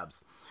bar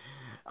tabs.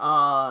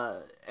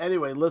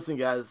 Anyway, listen,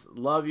 guys,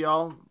 love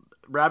y'all.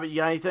 Rabbit, you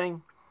got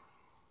anything?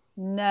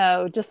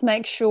 No, just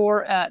make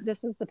sure,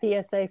 this is the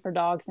PSA for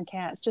dogs and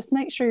cats. Just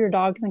make sure your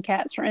dogs and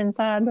cats are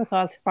inside,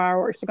 because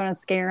fireworks are going to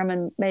scare them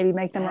and maybe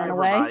make them run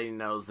away. Everybody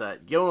knows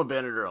that. Give them a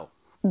Benadryl.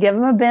 Give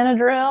them a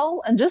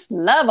Benadryl and just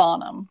love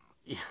on them.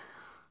 Yeah.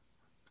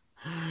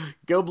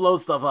 Go blow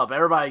stuff up.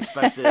 Everybody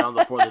expects it on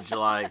the 4th of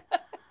July.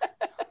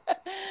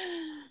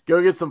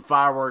 Go get some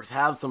fireworks,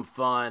 have some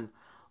fun,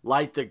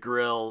 light the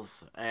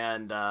grills,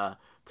 and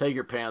take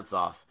your pants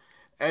off.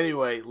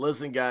 Anyway,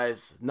 listen,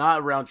 guys, not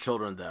around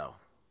children, though.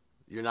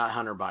 You're not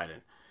Hunter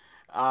Biden.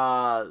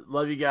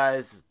 Love you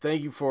guys.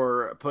 Thank you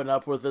for putting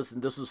up with us, and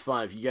this was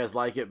fun. If you guys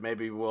like it,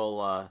 maybe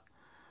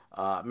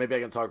maybe I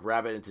can talk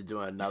Rabbit into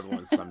doing another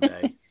one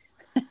someday.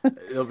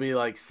 It'll be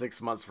like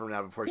 6 months from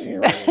now before she's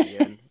ready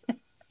again.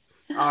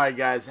 All right,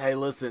 guys. Hey,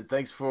 listen,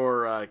 thanks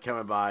for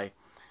coming by.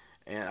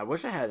 And I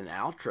wish I had an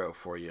outro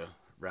for you,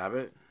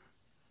 Rabbit.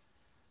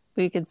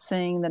 We could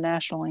sing the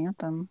national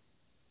anthem.